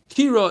tafshil.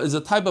 Kira is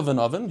a type of an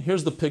oven.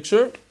 Here's the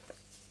picture.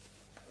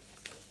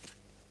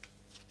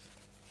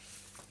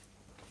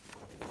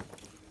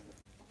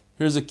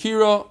 Here's a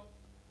kira.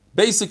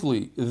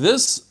 Basically,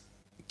 this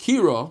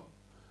kira,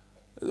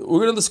 we're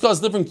going to discuss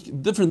different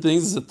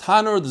things. There's a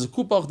tanner, there's a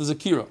kupach, there's a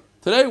kira.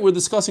 Today we're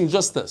discussing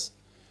just this.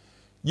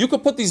 You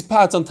could put these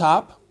pots on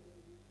top,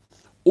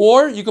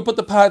 or you could put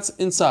the pots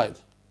inside.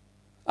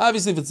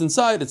 Obviously, if it's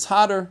inside, it's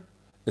hotter.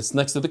 It's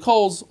next to the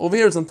coals. Over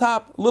here, it's on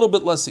top, a little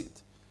bit less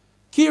heat.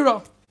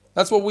 Kira,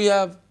 that's what we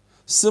have.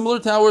 Similar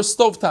to our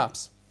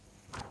stovetops.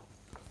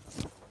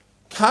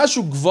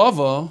 Kashu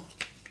gvava,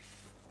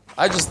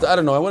 I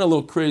don't know, I went a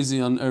little crazy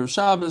on Erev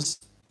Shabbos.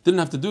 Didn't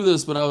have to do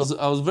this, but I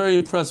was very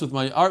impressed with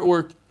my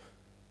artwork.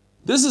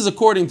 This is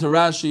according to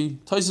Rashi.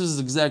 Tosfos is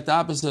the exact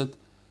opposite.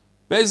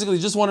 Basically,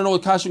 just want to know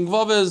what kash and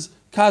gvava is.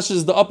 Kash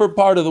is the upper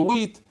part of the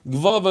wheat.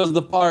 Gvava is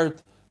the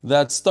part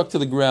that's stuck to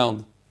the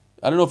ground.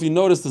 I don't know if you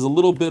noticed, there's a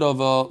little bit of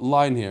a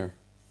line here.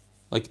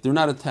 Like they're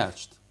not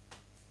attached.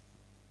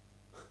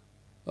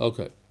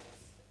 Okay.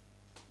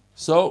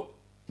 So,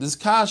 this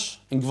kash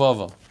and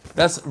gvava.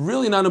 That's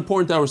really not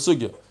important to our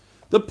sugya.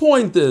 The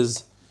point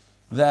is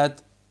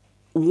that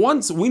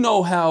once we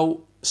know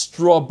how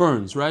straw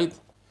burns, right?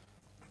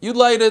 You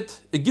light it,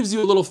 it gives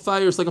you a little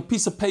fire, it's like a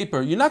piece of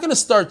paper. You're not going to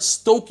start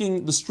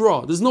stoking the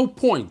straw. There's no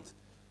point.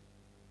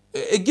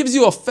 It gives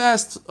you a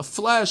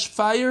flash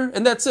fire,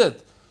 and that's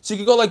it. So you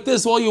can go like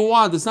this all you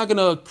want. It's not going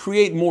to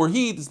create more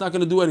heat. It's not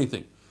going to do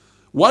anything.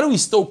 Why do we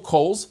stoke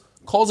coals?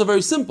 Coals are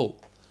very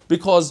simple.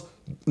 Because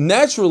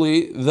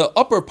naturally, the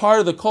upper part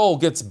of the coal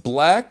gets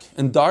black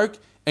and dark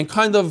and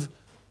kind of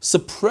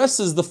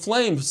suppresses the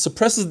flame,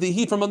 suppresses the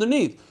heat from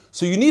underneath.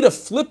 So you need to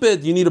flip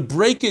it, you need to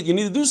break it, you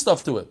need to do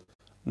stuff to it.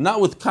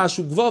 Not with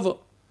kashu gvava.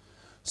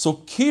 So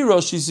kira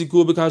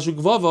shisiku b'kashu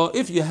gvava,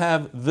 if you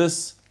have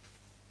this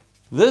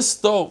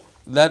stove,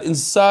 that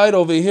inside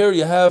over here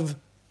you have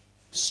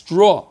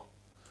straw.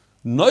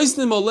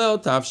 Noisnim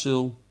oleh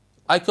tafshil,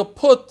 I could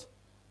put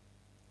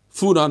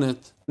food on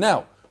it.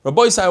 Now,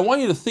 Rabbi Yisai, I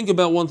want you to think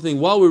about one thing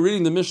while we're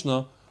reading the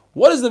Mishnah.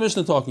 What is the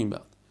Mishnah talking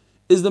about?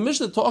 Is the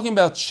Mishnah talking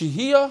about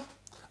shihiyah,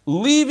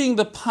 leaving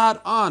the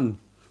pot on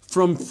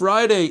from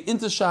Friday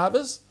into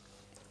Shabbos?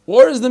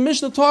 Or is the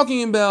Mishnah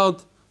talking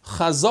about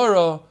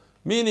chazara,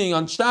 meaning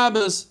on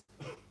Shabbos,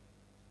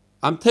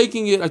 I'm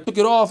taking it, I took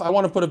it off, I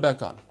want to put it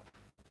back on?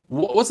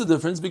 What's the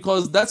difference?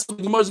 Because that's what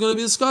the Gemara is going to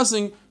be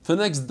discussing for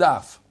the next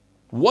daf.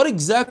 What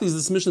exactly is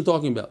this Mishnah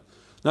talking about?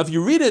 Now, if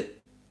you read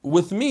it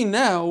with me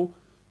now,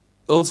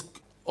 it'll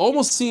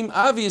almost seem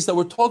obvious that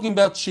we're talking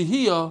about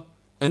shihiyah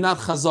and not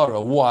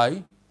chazara.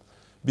 Why?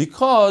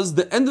 Because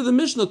the end of the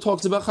Mishnah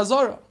talks about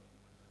chazara.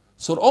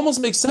 So it almost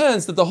makes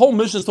sense that the whole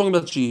Mishnah is talking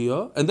about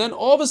shihiyah, and then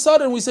all of a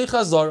sudden we say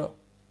chazara.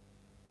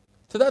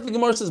 To that the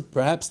Gemara says,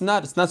 perhaps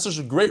not. It's not such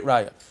a great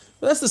raya.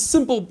 But that's the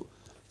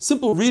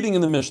simple reading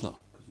in the Mishnah.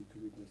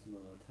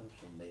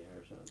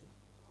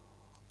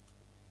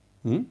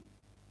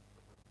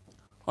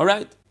 All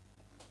right.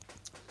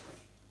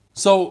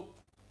 So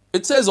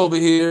it says over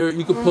here,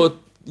 you could put,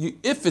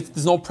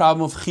 there's no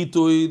problem of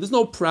chitui, there's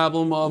no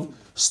problem of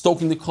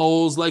stoking the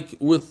coals like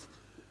with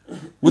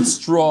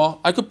straw,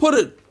 I could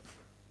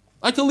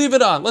leave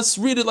it on. Let's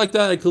read it like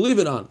that. I could leave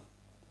it on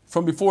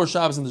from before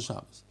Shabbos into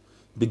Shabbos.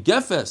 The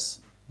gefes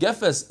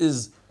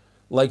is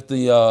like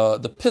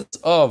the pits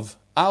of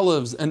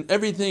olives and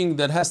everything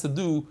that has to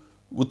do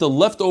with the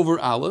leftover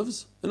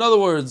olives. In other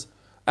words,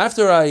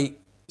 after I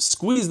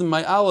squeeze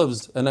my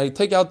olives and I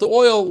take out the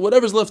oil,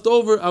 whatever's left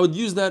over, I would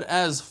use that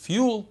as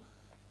fuel,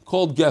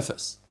 called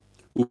gefes.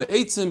 With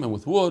eitzim and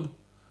with wood.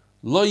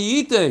 Lo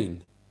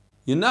yitein.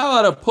 You're not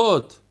allowed to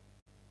put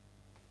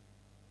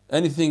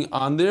anything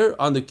on there,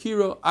 on the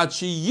kira,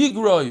 achi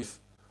yigroif,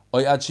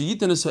 or achi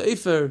yiten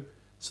efer.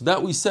 So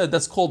that we said,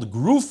 that's called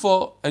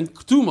grufa and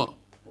ktuma.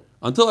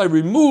 Until I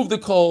remove the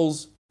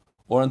coals,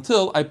 or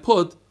until I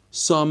put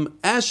some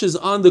ashes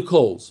on the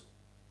coals.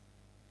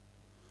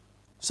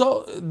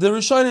 So the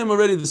Rishonim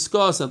already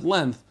discussed at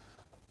length.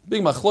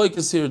 Big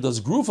machloikas here.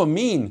 Does grufa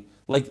mean,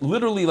 like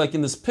literally like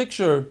in this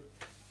picture,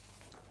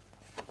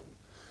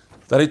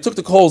 that I took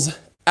the coals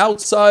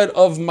outside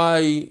of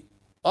my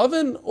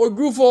oven, or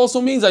grufa also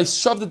means I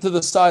shoved it to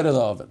the side of the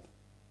oven?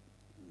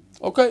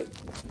 Okay.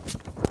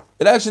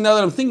 It actually, now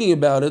that I'm thinking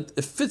about it,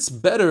 it fits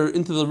better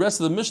into the rest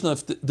of the Mishnah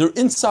if they're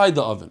inside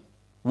the oven.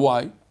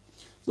 Why?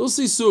 So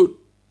see suit.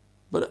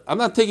 But I'm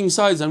not taking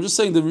sides. I'm just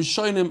saying the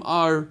Rishonim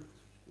are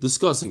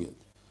discussing it.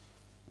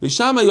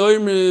 Bishama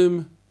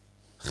yoimrim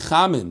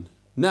chamin.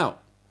 Now,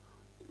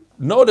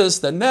 notice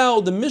that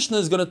now the Mishnah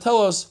is going to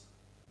tell us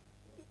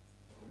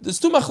there's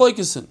two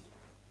machlokes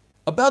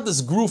about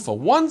this grufa.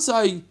 Once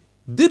I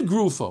did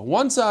grufa,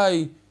 once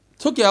I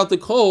took out the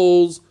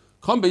coals,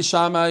 hot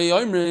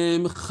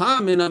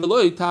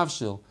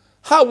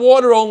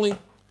water only.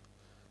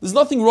 There's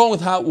nothing wrong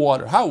with hot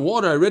water. Hot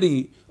water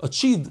already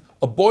achieved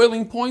a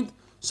boiling point,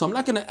 so I'm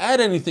not going to add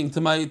anything to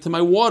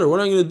my water.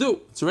 What am I going to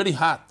do? It's already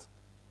hot.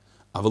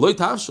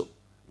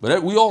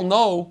 But we all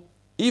know,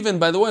 even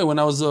by the way, when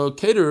I was a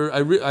caterer,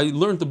 I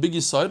learned the big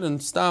side,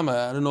 and Stam,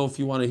 I don't know if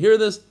you want to hear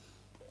this.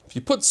 If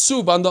you put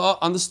soup on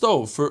the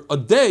stove for a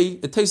day,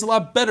 it tastes a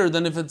lot better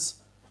than if it's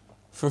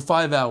for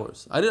 5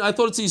 hours. I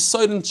thought it's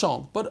Yisayid and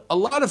Chalm. But a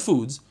lot of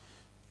foods,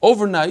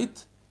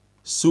 overnight,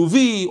 sous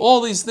vide,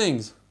 all these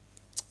things.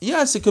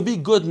 Yes, it could be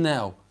good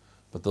now.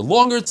 But the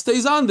longer it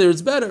stays on there,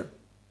 it's better.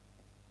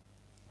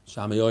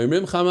 So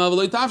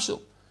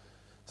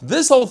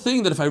this whole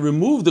thing that if I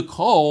remove the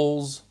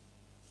coals,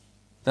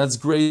 that's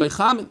great by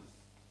chamin.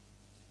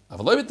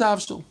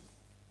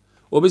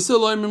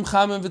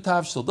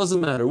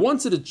 Doesn't matter.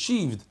 Once it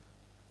achieved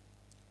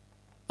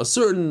a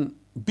certain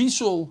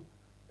bishul,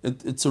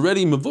 it's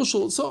already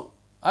mevushal, so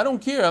I don't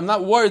care. I'm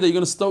not worried that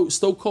you're going to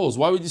stoke coals.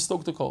 Why would you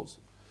stoke the coals?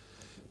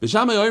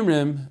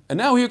 And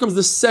now here comes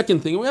the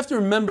second thing. And we have to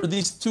remember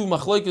these two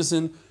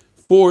machlokes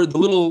for the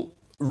little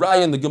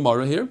raya in the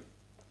Gemara here.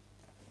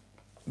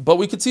 But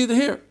we could see it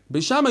here.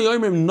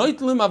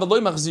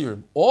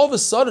 All of a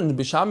sudden, the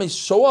Bishamay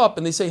show up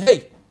and they say,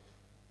 hey,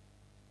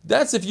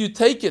 that's if you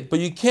take it, but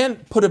you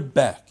can't put it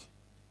back.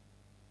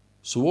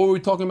 So what were we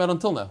talking about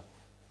until now?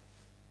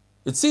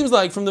 It seems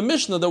like from the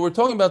Mishnah that we're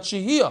talking about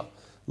Shehiyah,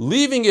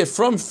 leaving it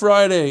from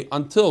Friday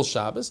until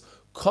Shabbos.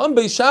 Come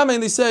Beis Shammai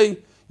and they say,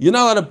 you're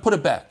not allowed to put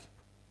it back.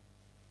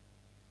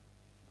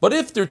 But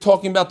if they're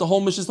talking about the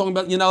whole Mishnah is talking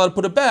about you're not allowed to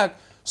put it back,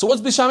 so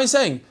what's Beis Shammai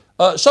saying?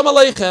 Shalom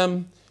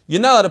Aleichem,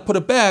 you're not allowed to put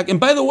it back. And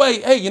by the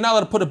way, hey, you're not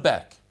allowed to put it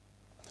back.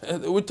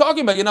 We're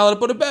talking about you're not allowed to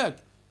put it back.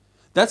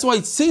 That's why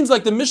it seems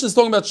like the Mishnah is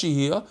talking about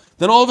Shehiyah.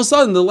 Then all of a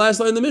sudden, the last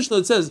line in the Mishnah,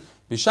 it says,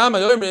 you're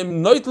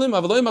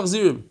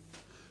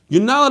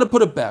not allowed to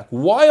put it back.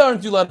 Why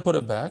aren't you allowed to put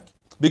it back?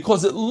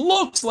 Because it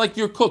looks like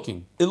you're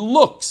cooking. It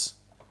looks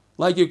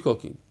like you're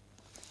cooking.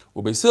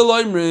 You're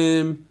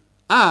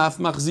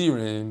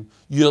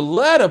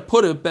allowed to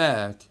put it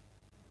back.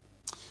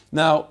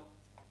 Now,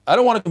 I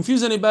don't want to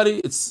confuse anybody.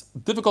 It's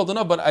difficult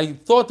enough, but I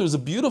thought there was a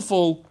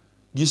beautiful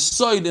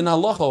yesod in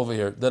halacha over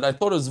here that I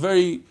thought was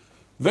very,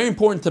 very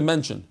important to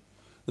mention.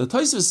 The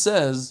Tosfos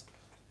says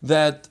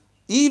that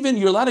even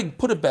you're allowed to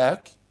put it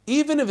back,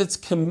 even if it's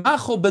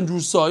kemachol ben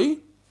drusai,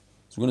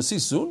 as we're going to see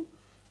soon,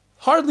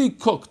 hardly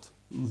cooked,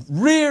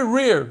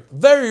 rare,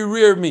 very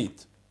rare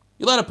meat.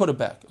 You're allowed to put it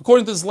back,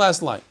 according to this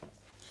last line.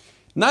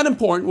 Not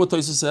important what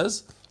Tosfos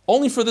says,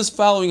 only for this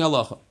following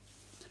halacha.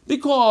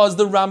 Because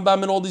the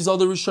Rambam and all these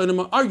other Rishonim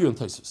are arguing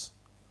Tosfos.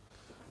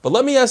 But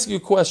let me ask you a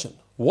question.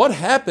 What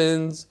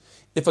happens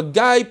if a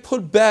guy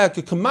put back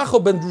a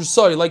kamachol ben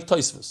drusai like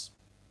Tosfos?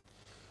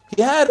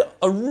 He had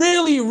a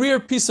really rare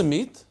piece of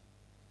meat,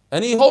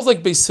 and he holds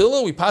like Beis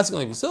Hillel, we pass it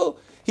like Beis Hillel.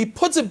 He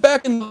puts it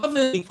back in the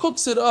oven, he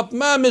cooks it up,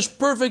 mamish,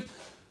 perfect.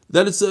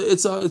 That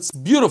it's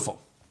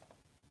beautiful.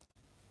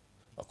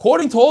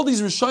 According to all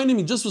these Rishonim,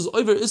 he just was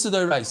over Issa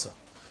D'Oraisa.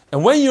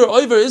 And when you're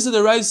over Issa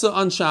D'Oraisa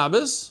on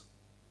Shabbos,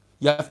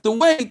 you have to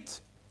wait.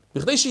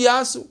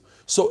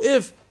 So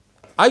if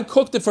I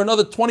cooked it for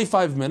another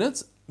 25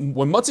 minutes,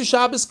 when Motzi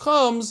Shabbos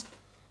comes,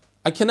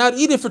 I cannot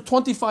eat it for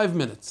 25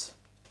 minutes.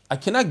 I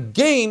cannot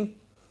gain.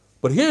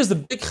 But here's the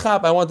big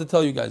chap I want to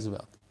tell you guys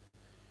about.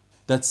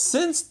 That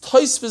since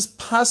Tosfos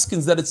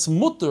paskins that it's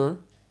mutter,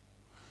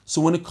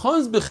 so when it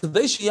comes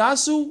b'chdesh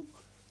yasu,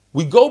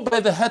 we go by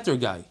the heter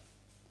guy.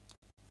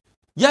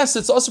 Yes,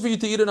 it's also for you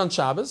to eat it on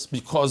Shabbos,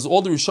 because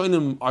all the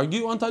Rishonim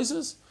argue on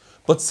Tosfos.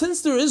 But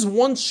since there is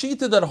one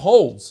shita that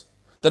holds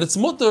that it's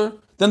mutter,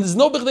 then there's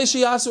no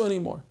b'chdesh yasu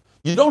anymore.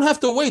 You don't have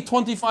to wait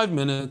 25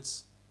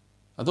 minutes.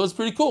 I thought it's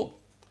pretty cool.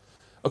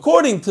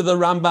 According to the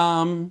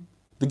Rambam,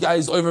 the guy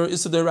is over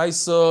Issa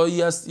D'Oraisa,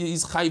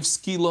 he's chayiv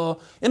skila,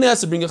 and he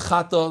has to bring a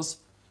chatas.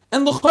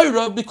 And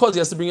l'chayra, because he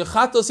has to bring a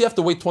chatas, you have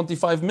to wait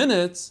 25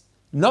 minutes.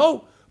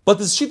 No, but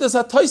the shitas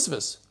are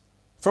Tosfos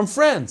from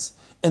France,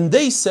 and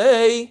they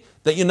say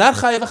that you're not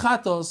chayiv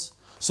chatas.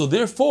 So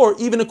therefore,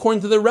 even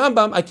according to the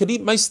Rambam, I could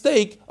eat my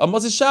steak on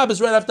Motzi Shabbos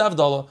right after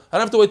Havdalah. I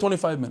don't have to wait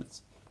 25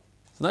 minutes.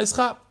 It's a nice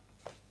chap.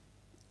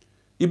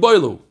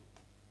 Iboilu.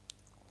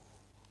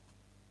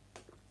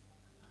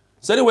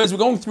 So anyways, we're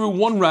going through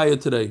one raya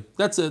today.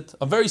 That's it.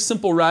 A very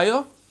simple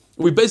raya.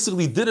 We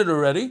basically did it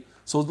already.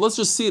 So let's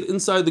just see it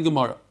inside the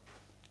Gemara.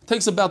 It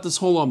takes about this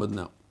whole amud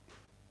now.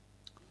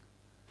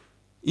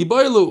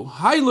 Iboilu.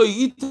 Haylo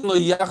yitin lo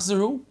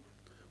yachzeru.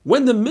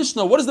 When the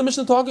Mishnah, what is the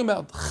Mishnah talking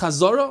about?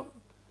 Chazara?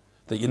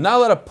 That you're not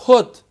allowed to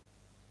put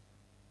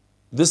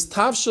this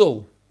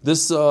tafshil,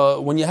 this,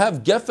 when you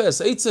have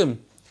gefes, eitzim,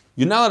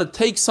 you're not allowed to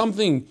take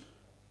something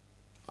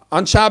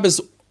on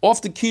Shabbos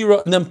off the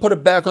kira and then put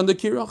it back on the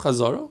kira,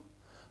 chazara.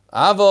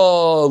 Ava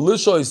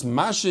lishois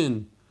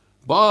mashin,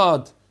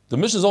 but the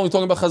Mishnah is only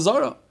talking about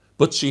chazara.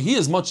 But shehi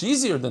is much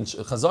easier than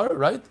chazara,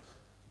 right?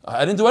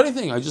 I didn't do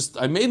anything.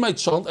 I made my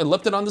chont, I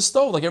left it on the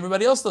stove like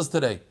everybody else does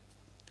today.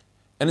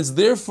 And it's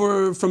there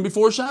from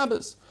before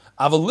Shabbos.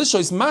 Ava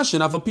lishois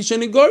mashin, ava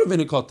pisheni gar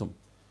v'nikotum.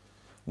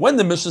 When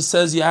the Mishnah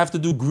says you have to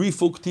do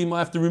grifu ktima, I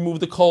have to remove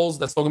the coals,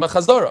 that's talking about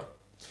chazara.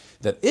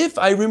 That if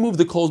I remove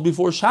the coals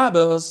before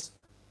Shabbos,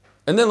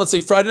 and then let's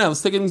say Friday night,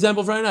 let's take an example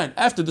of Friday night.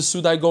 After the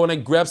Suda, I go and I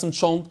grab some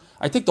chont,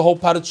 I take the whole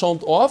pot of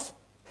chont off.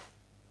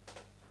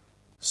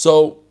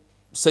 So,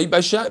 say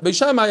by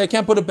Shammai, I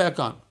can't put it back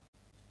on.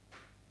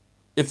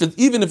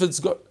 Even if it's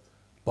good.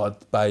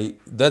 But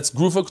that's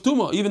grufa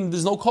ktuma, even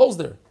there's no coals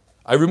there.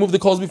 I remove the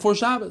coals before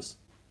Shabbos.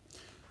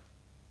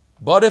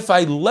 But if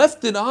I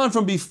left it on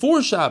from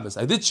before Shabbos,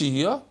 I did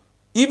shihiyah,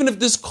 even if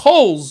this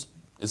coals,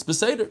 it's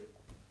beseder.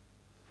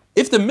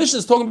 If the Mishnah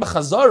is talking about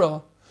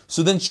chazara,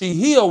 so then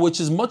shihiyah, which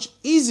is much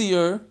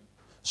easier,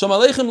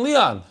 Shalom Aleichem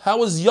Lian, how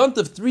was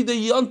Yontif, 3-day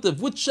Yontif,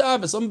 with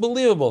Shabbos,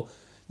 unbelievable.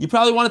 You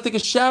probably want to take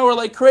a shower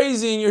like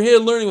crazy and you're here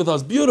learning with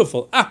us,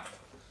 beautiful.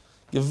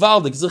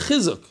 Gewaldig, it's a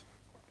chizuk.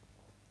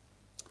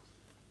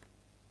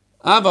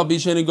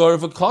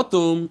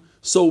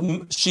 So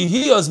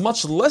shihiyah is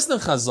much less than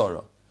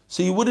chazara.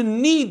 So you wouldn't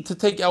need to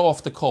take out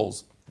off the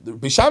coals. The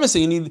Bishama say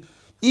you need,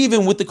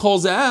 even with the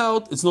coals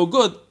out, it's no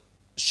good.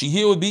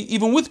 Shihiyah would be,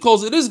 even with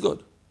coals, it is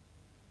good.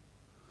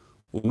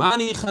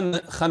 Umani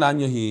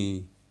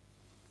Chananya.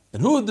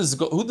 And who does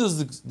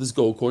this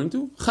go according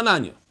to?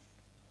 Chananya.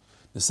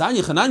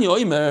 Nesanya Chananya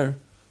Oimer,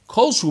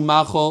 Kol Shu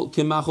Machol,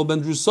 Kim Machol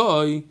Ben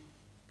Drusoi.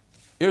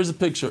 Here's a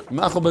picture.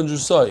 Machol Ben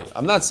Drusoi.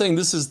 I'm not saying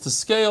this is to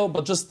scale,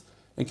 but just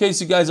in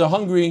case you guys are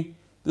hungry,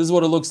 this is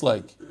what it looks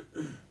like.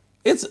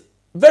 It's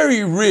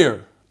very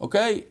rare,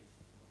 okay?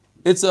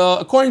 It's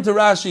according to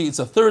Rashi, it's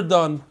a third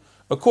done.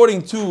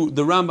 According to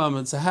the Rambam,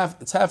 it's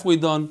halfway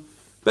done.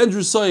 Ben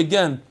Drusoi,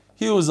 again,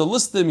 he was a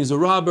listim, he's a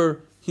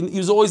robber. He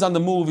was always on the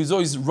move. He's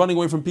always running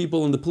away from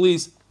people and the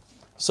police.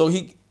 So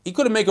he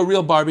couldn't make a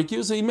real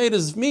barbecue, so he made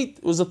his meat.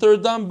 It was a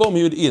third done, boom,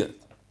 he would eat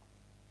it.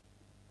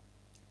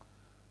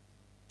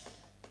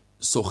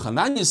 So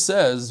Chananya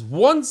says,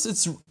 once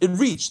it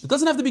reached, it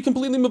doesn't have to be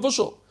completely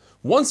mevushal.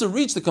 Once it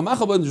reached the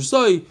Kamacha Ben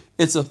Drusoi,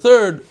 it's a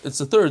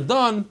third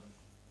done.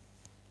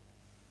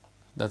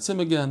 That's him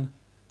again.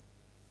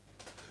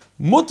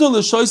 Mutal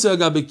l'shoyse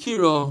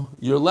agabekiro,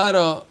 you're allowed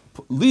to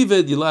leave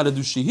it, you're allowed to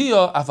do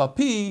shihiyah,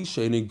 afapi,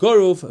 sheini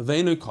goruf,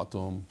 veinu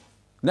katum.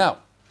 Now,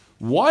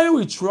 why are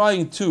we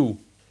trying to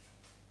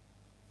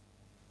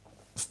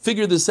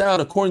figure this out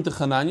according to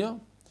Chananya?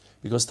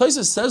 Because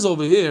Taisus says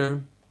over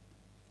here,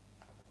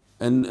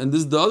 and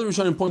this the other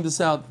Rishonim point this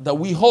out, that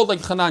we hold like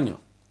Chananya.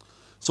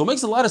 So it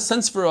makes a lot of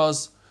sense for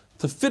us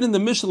to fit in the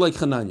Mishnah like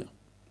Chananya.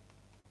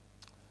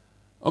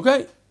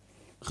 Okay?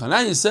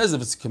 Chananya says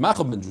if it's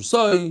Kemachah ben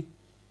Drusoi,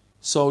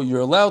 so you're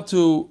allowed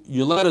to do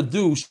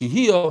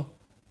shihiyah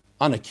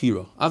on a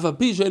kira.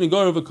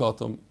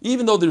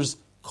 Even though there's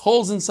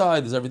coals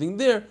inside, there's everything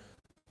there,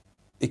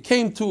 it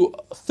came to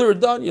a third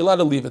done, you're allowed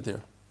to leave it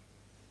there.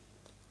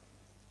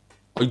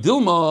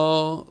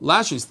 Dilma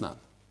lashisnan.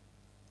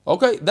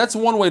 Okay, that's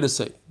one way to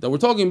say that we're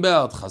talking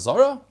about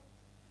chazara,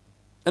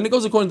 and it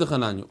goes according to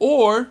Chananya.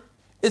 Or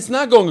it's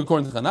not going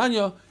according to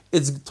Chananya,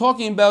 it's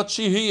talking about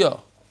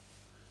shihiyah.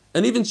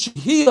 And even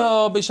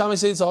shihiyah, Beis Shammai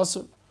say it's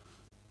also.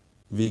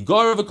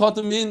 Vigar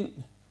v'katamin,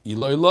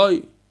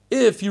 iloi.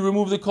 If you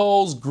remove the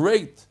coals,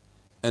 great.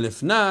 And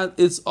if not,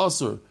 it's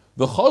asur.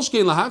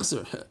 V'choshkein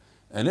lahachzer.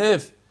 And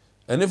if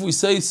we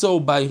say so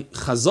by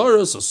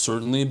chazara, so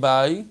certainly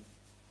by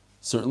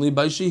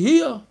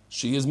shihiyah.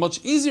 She is much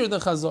easier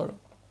than chazara.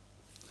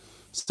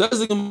 Says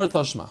the Gemara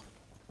Tashma.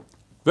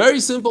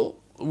 Very simple.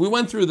 We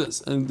went through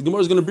this, and the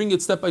Gemara is going to bring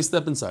it step by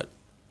step inside.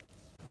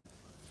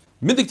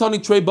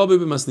 Midiktani trei babi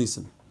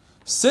b'masnisin.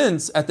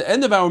 Since at the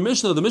end of our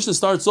Mishnah, the Mishnah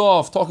starts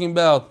off talking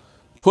about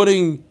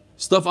putting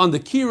stuff on the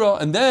kira,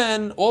 and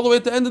then all the way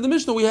at the end of the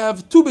Mishnah, we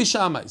have two Beis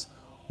Shammais.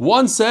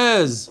 One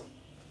says,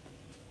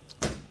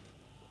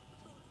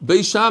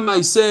 Beis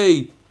Shammai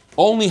say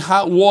only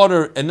hot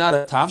water and not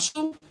a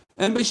tafshil,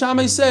 and Beis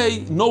Shammai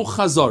say no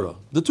chazara.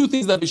 The two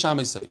things that Beis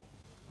Shammai say.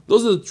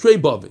 Those are the trei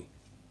bavi.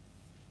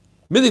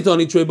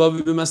 Miditoni trei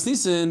bavi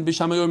b'masnisin, Beis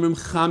Shammai omrim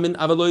chamin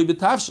avaloi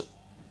b'tafshil.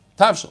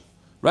 Tafshil.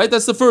 Right?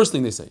 That's the first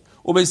thing they say.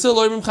 Beis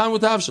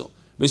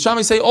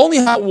Shammai say only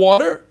hot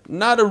water,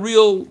 not a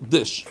real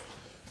dish.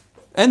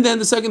 And then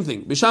the second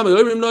thing.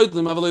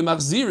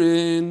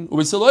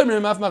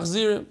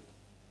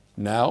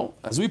 Now,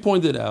 as we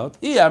pointed out,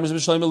 if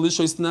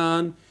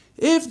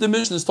the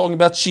Mishnah is talking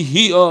about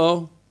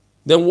shihiyah,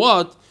 then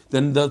what?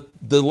 Then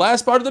the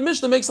last part of the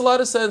Mishnah makes a lot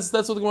of sense.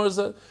 That's what the Gemara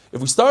said.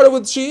 If we started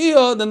with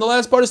shihiyah, then the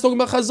last part is talking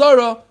about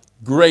chazara.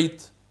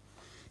 Great.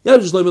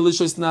 This is what the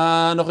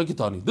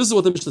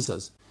Mishnah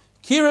says.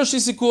 If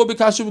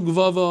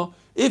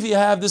you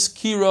have this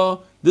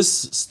kira, this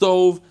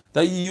stove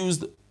that you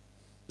used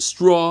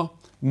straw,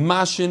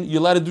 mashin,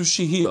 you're allowed to do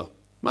shihiyah.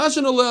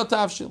 Mashin aleh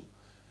tafshil.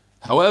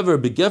 However,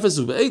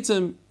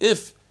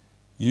 if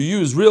you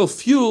use real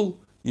fuel,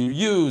 you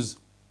use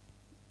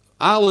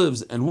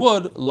olives and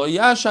wood, lo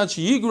yashat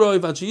yigroi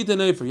v'achiyita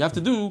nefer. You have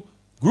to do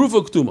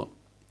grufa ktuma.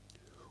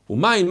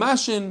 Umayin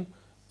mashin,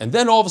 and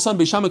then all of a sudden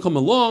Beis Shammai come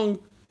along.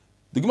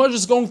 The Gemara is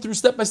just going through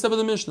step by step of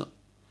the Mishnah.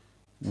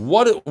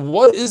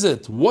 What is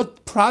it?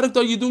 What product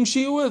are you doing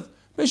shia with?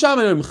 Beis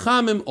Shammai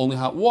chamim, only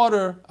hot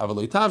water,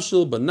 avaloi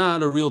tavshil, but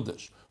not a real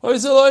dish.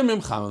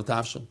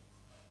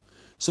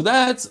 So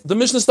that's the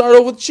Mishnah started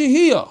off with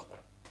shihiyah.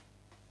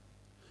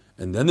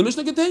 And then the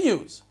Mishnah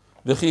continues.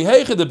 So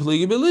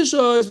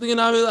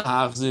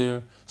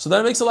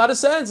that makes a lot of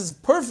sense. It's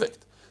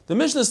perfect. The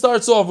Mishnah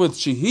starts off with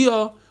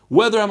shihiyah,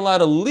 whether I'm allowed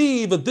to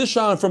leave a dish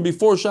on from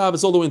before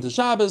Shabbos all the way into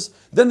Shabbos.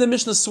 Then the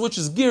Mishnah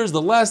switches gears.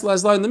 The last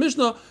line in the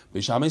Mishnah,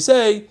 Beis Shammai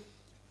say,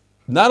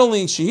 not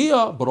only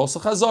shihiyah, but also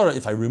chazara.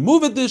 If I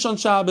remove a dish on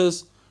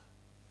Shabbos,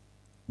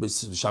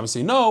 Beis Shammai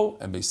say no,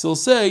 and Beis Hillel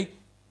say,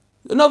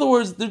 in other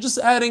words, they're just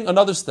adding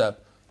another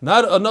step,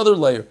 not another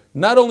layer.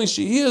 Not only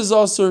shihiyah is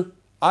also,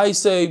 I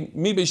say,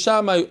 mi Beis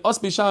Shammai, us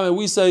Beis Shammai,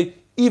 we say,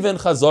 even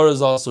chazara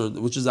is also,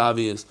 which is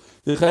obvious.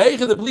 There's no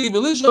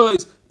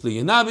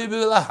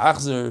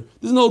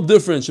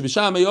difference.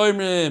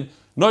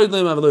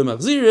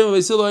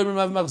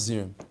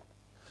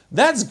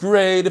 That's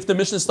great if the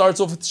Mishnah starts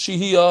off with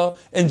shihiyah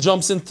and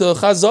jumps into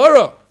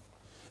chazara.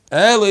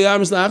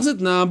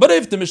 But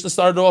if the Mishnah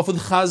started off with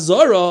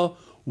chazara,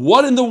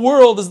 what in the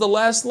world is the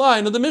last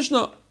line of the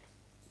Mishnah?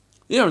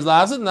 So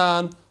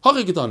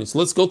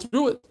let's go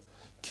through it.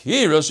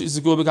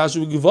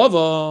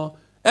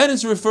 And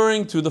it's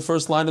referring to the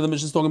first line of the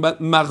Mishnah, talking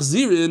about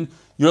machzirin.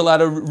 You're allowed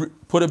to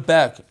put it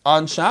back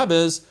on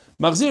Shabbos.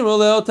 Machzirin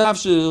oleo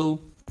tafshil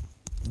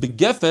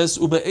begefes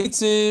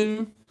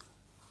ube'etzim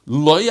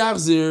lo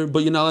yachzir.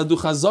 But you're not allowed to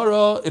do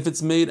chazara if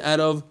it's made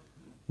out of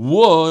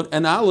wood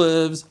and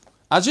olives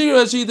until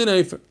you do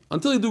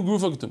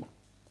grufa ketuma.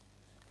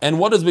 And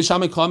what does Beis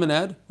Shammai come and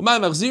add?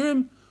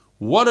 Machzirim.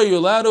 What are you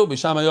allowed to? Beis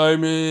Shammai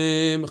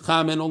yoimrim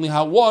chamen, only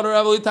hot water.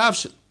 Avli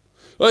tafshil.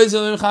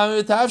 Oizelim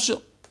chamen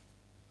tafshil.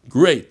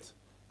 Great.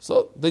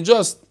 So they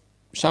just,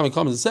 Shammai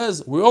comes and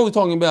says, we're only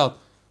talking about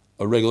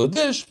a regular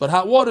dish, but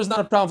hot water is not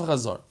a problem for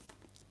chazar.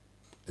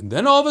 And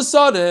then all of a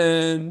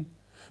sudden,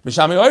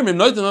 so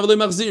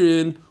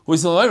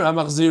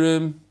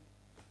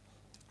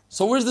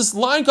where's this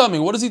line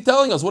coming? What is he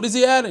telling us? What is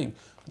he adding?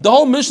 The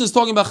whole mission is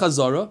talking about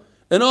chazara,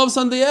 and all of a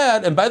sudden they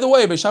add, and by the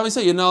way, Beis Shammai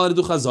say, you're not allowed to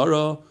do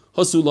chazara,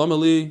 hasulam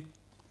ali.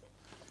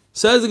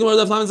 Says the Gemara,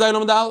 Daf Lamed Zayin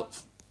Amud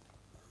Aleph,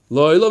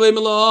 lo ilovei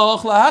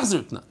melach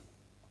lahachzir tnan.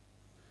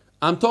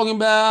 I'm talking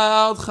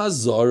about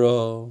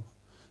chazara,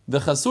 the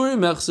chasuri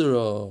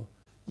mechsira.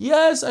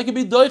 Yes, I could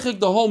be doichik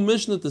the whole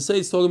Mishnah to say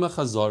it's talking about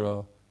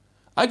chazara.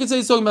 I could say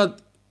it's talking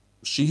about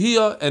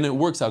shihiyah and it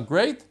works out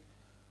great,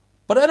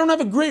 but I don't have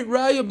a great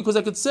raya because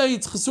I could say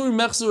it's chasuri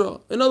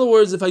mechsira. In other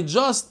words, if I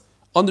just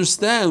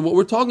understand what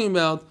we're talking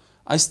about,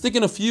 I stick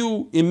in a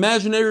few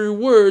imaginary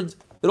words,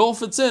 it all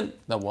fits in.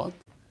 Now what?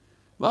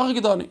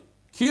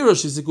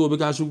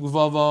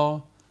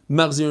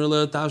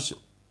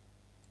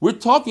 We're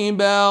talking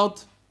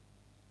about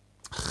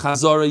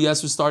chazara.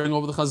 Yes, we're starting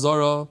over the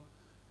chazara.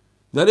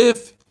 That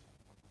if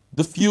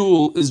the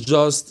fuel is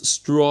just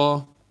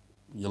straw,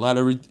 you're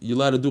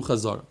allowed to do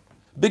chazara.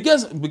 But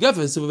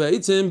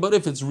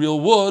if it's real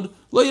wood,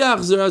 you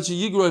have to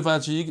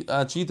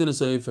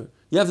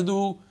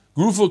do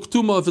grufa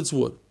ktuma if it's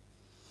wood.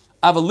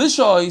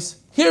 Avalishois,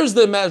 here's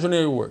the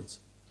imaginary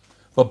words.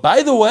 But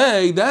by the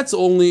way, that's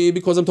only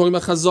because I'm talking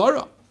about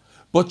chazara.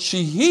 But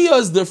shihiyah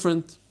is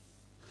different.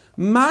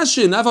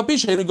 Mashin,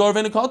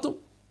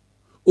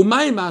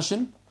 Umay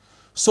mashin.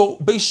 So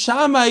Beis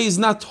Shammai is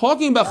not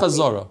talking about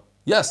chazara.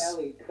 Yes.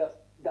 Eli,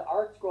 the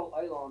art scroll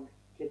Olam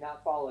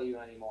cannot follow you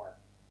anymore.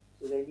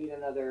 So they need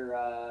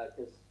another.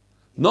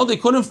 No, they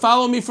couldn't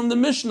follow me from the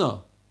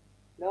Mishnah.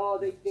 No,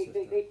 they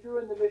threw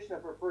in the Mishnah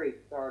for free.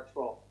 The art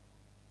scroll.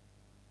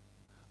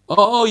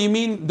 Oh, you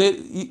mean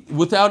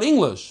without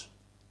English?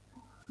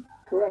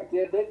 Correct.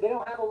 They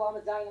don't have a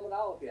Lamed Zayin Amud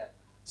Aleph yet.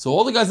 So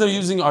all the guys that are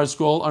using Art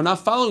Scroll are not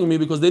following me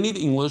because they need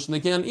English and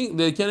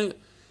they can't,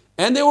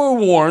 and they were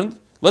warned.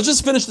 Let's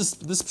just finish this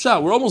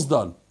pshat. We're almost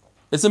done.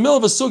 It's the middle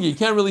of a sugi. You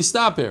can't really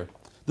stop here.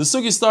 The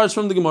sugi starts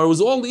from the Gemara. It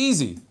was all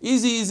easy.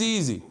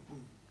 Easy.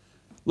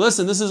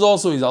 Listen, this is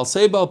also easy. I'll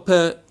say about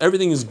peh.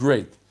 Everything is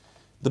great.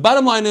 The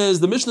bottom line is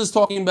the Mishnah is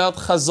talking about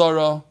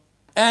chazara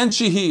and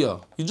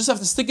shihiyah. You just have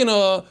to stick in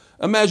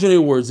imaginary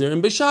words here.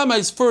 And Beis Shammai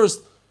is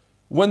first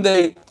when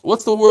they,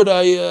 what's the word?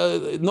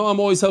 Noam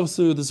always helps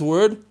me with this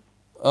word.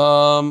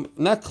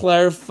 Not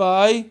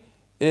clarify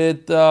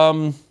it.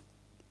 No,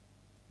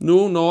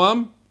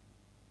 Noam.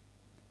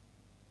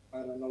 I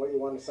don't know what you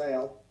want to say,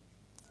 Al.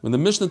 When the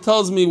Mishnah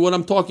tells me what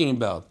I'm talking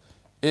about,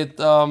 it.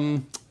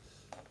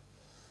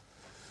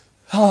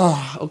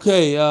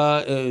 Okay.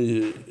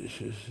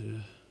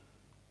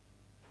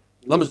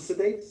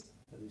 Elucidates?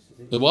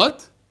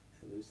 What?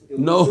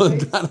 No,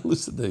 not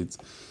elucidates.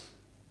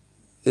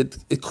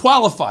 It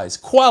qualifies.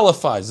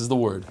 Qualifies is the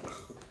word.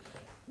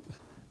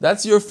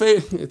 That's your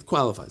favorite. It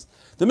qualifies.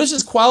 The Mishnah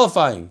is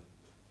qualifying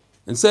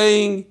and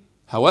saying,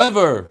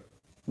 However,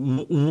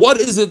 what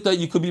is it that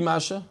you could be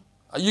masha?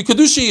 You could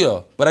do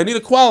shia, but I need to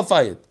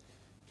qualify it.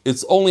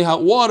 It's only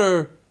hot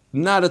water,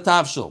 not a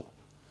tafshil.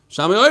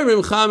 Shami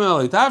oirim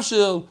chamel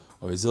tafshil,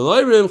 or is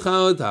oirim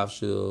chamel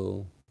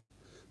tafshil.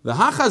 The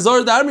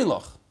hachazor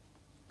darmilach,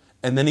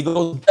 and then he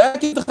goes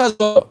back into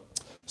chazor.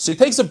 So he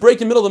takes a break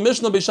in the middle of the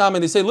Mishnah Bisham,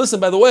 and they say, listen,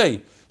 by the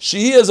way,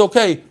 shia is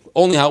okay,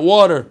 only hot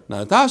water,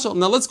 not a tafshil.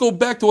 Now let's go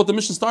back to what the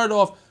Mishnah started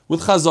off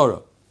with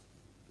chazorah.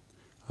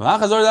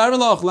 Hachazor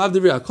darmilach lav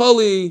divri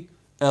akoli.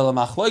 El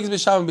machlokes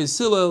b'sham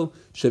b'silel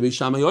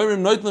sheb'sham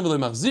yoyrim noitlen v'lo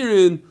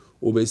machzirin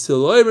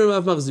u'b'silel yoyrim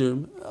af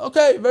machzirim.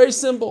 Okay, very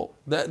simple.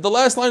 The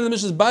last line of the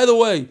Mishnah is, by the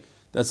way,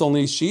 that's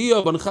only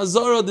shia, but in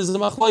chazara this is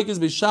machlokes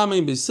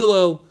b'sham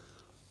b'silel.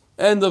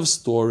 End of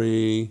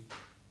story.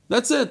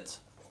 That's it.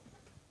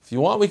 If you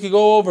want, we could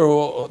go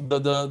over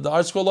the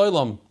Art Scroll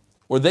Olam,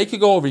 or they could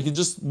go over. You can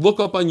just look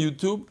up on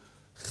YouTube,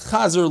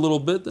 chazer a little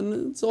bit,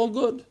 and it's all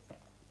good.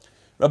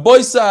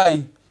 Rabbi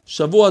Sai.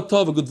 Shavua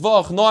Tov, a good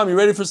vach. Noam, you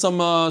ready for some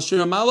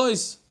Shir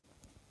Malois?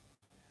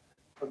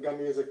 I've got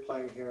music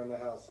playing here in the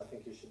house. I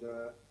think you should do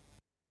it.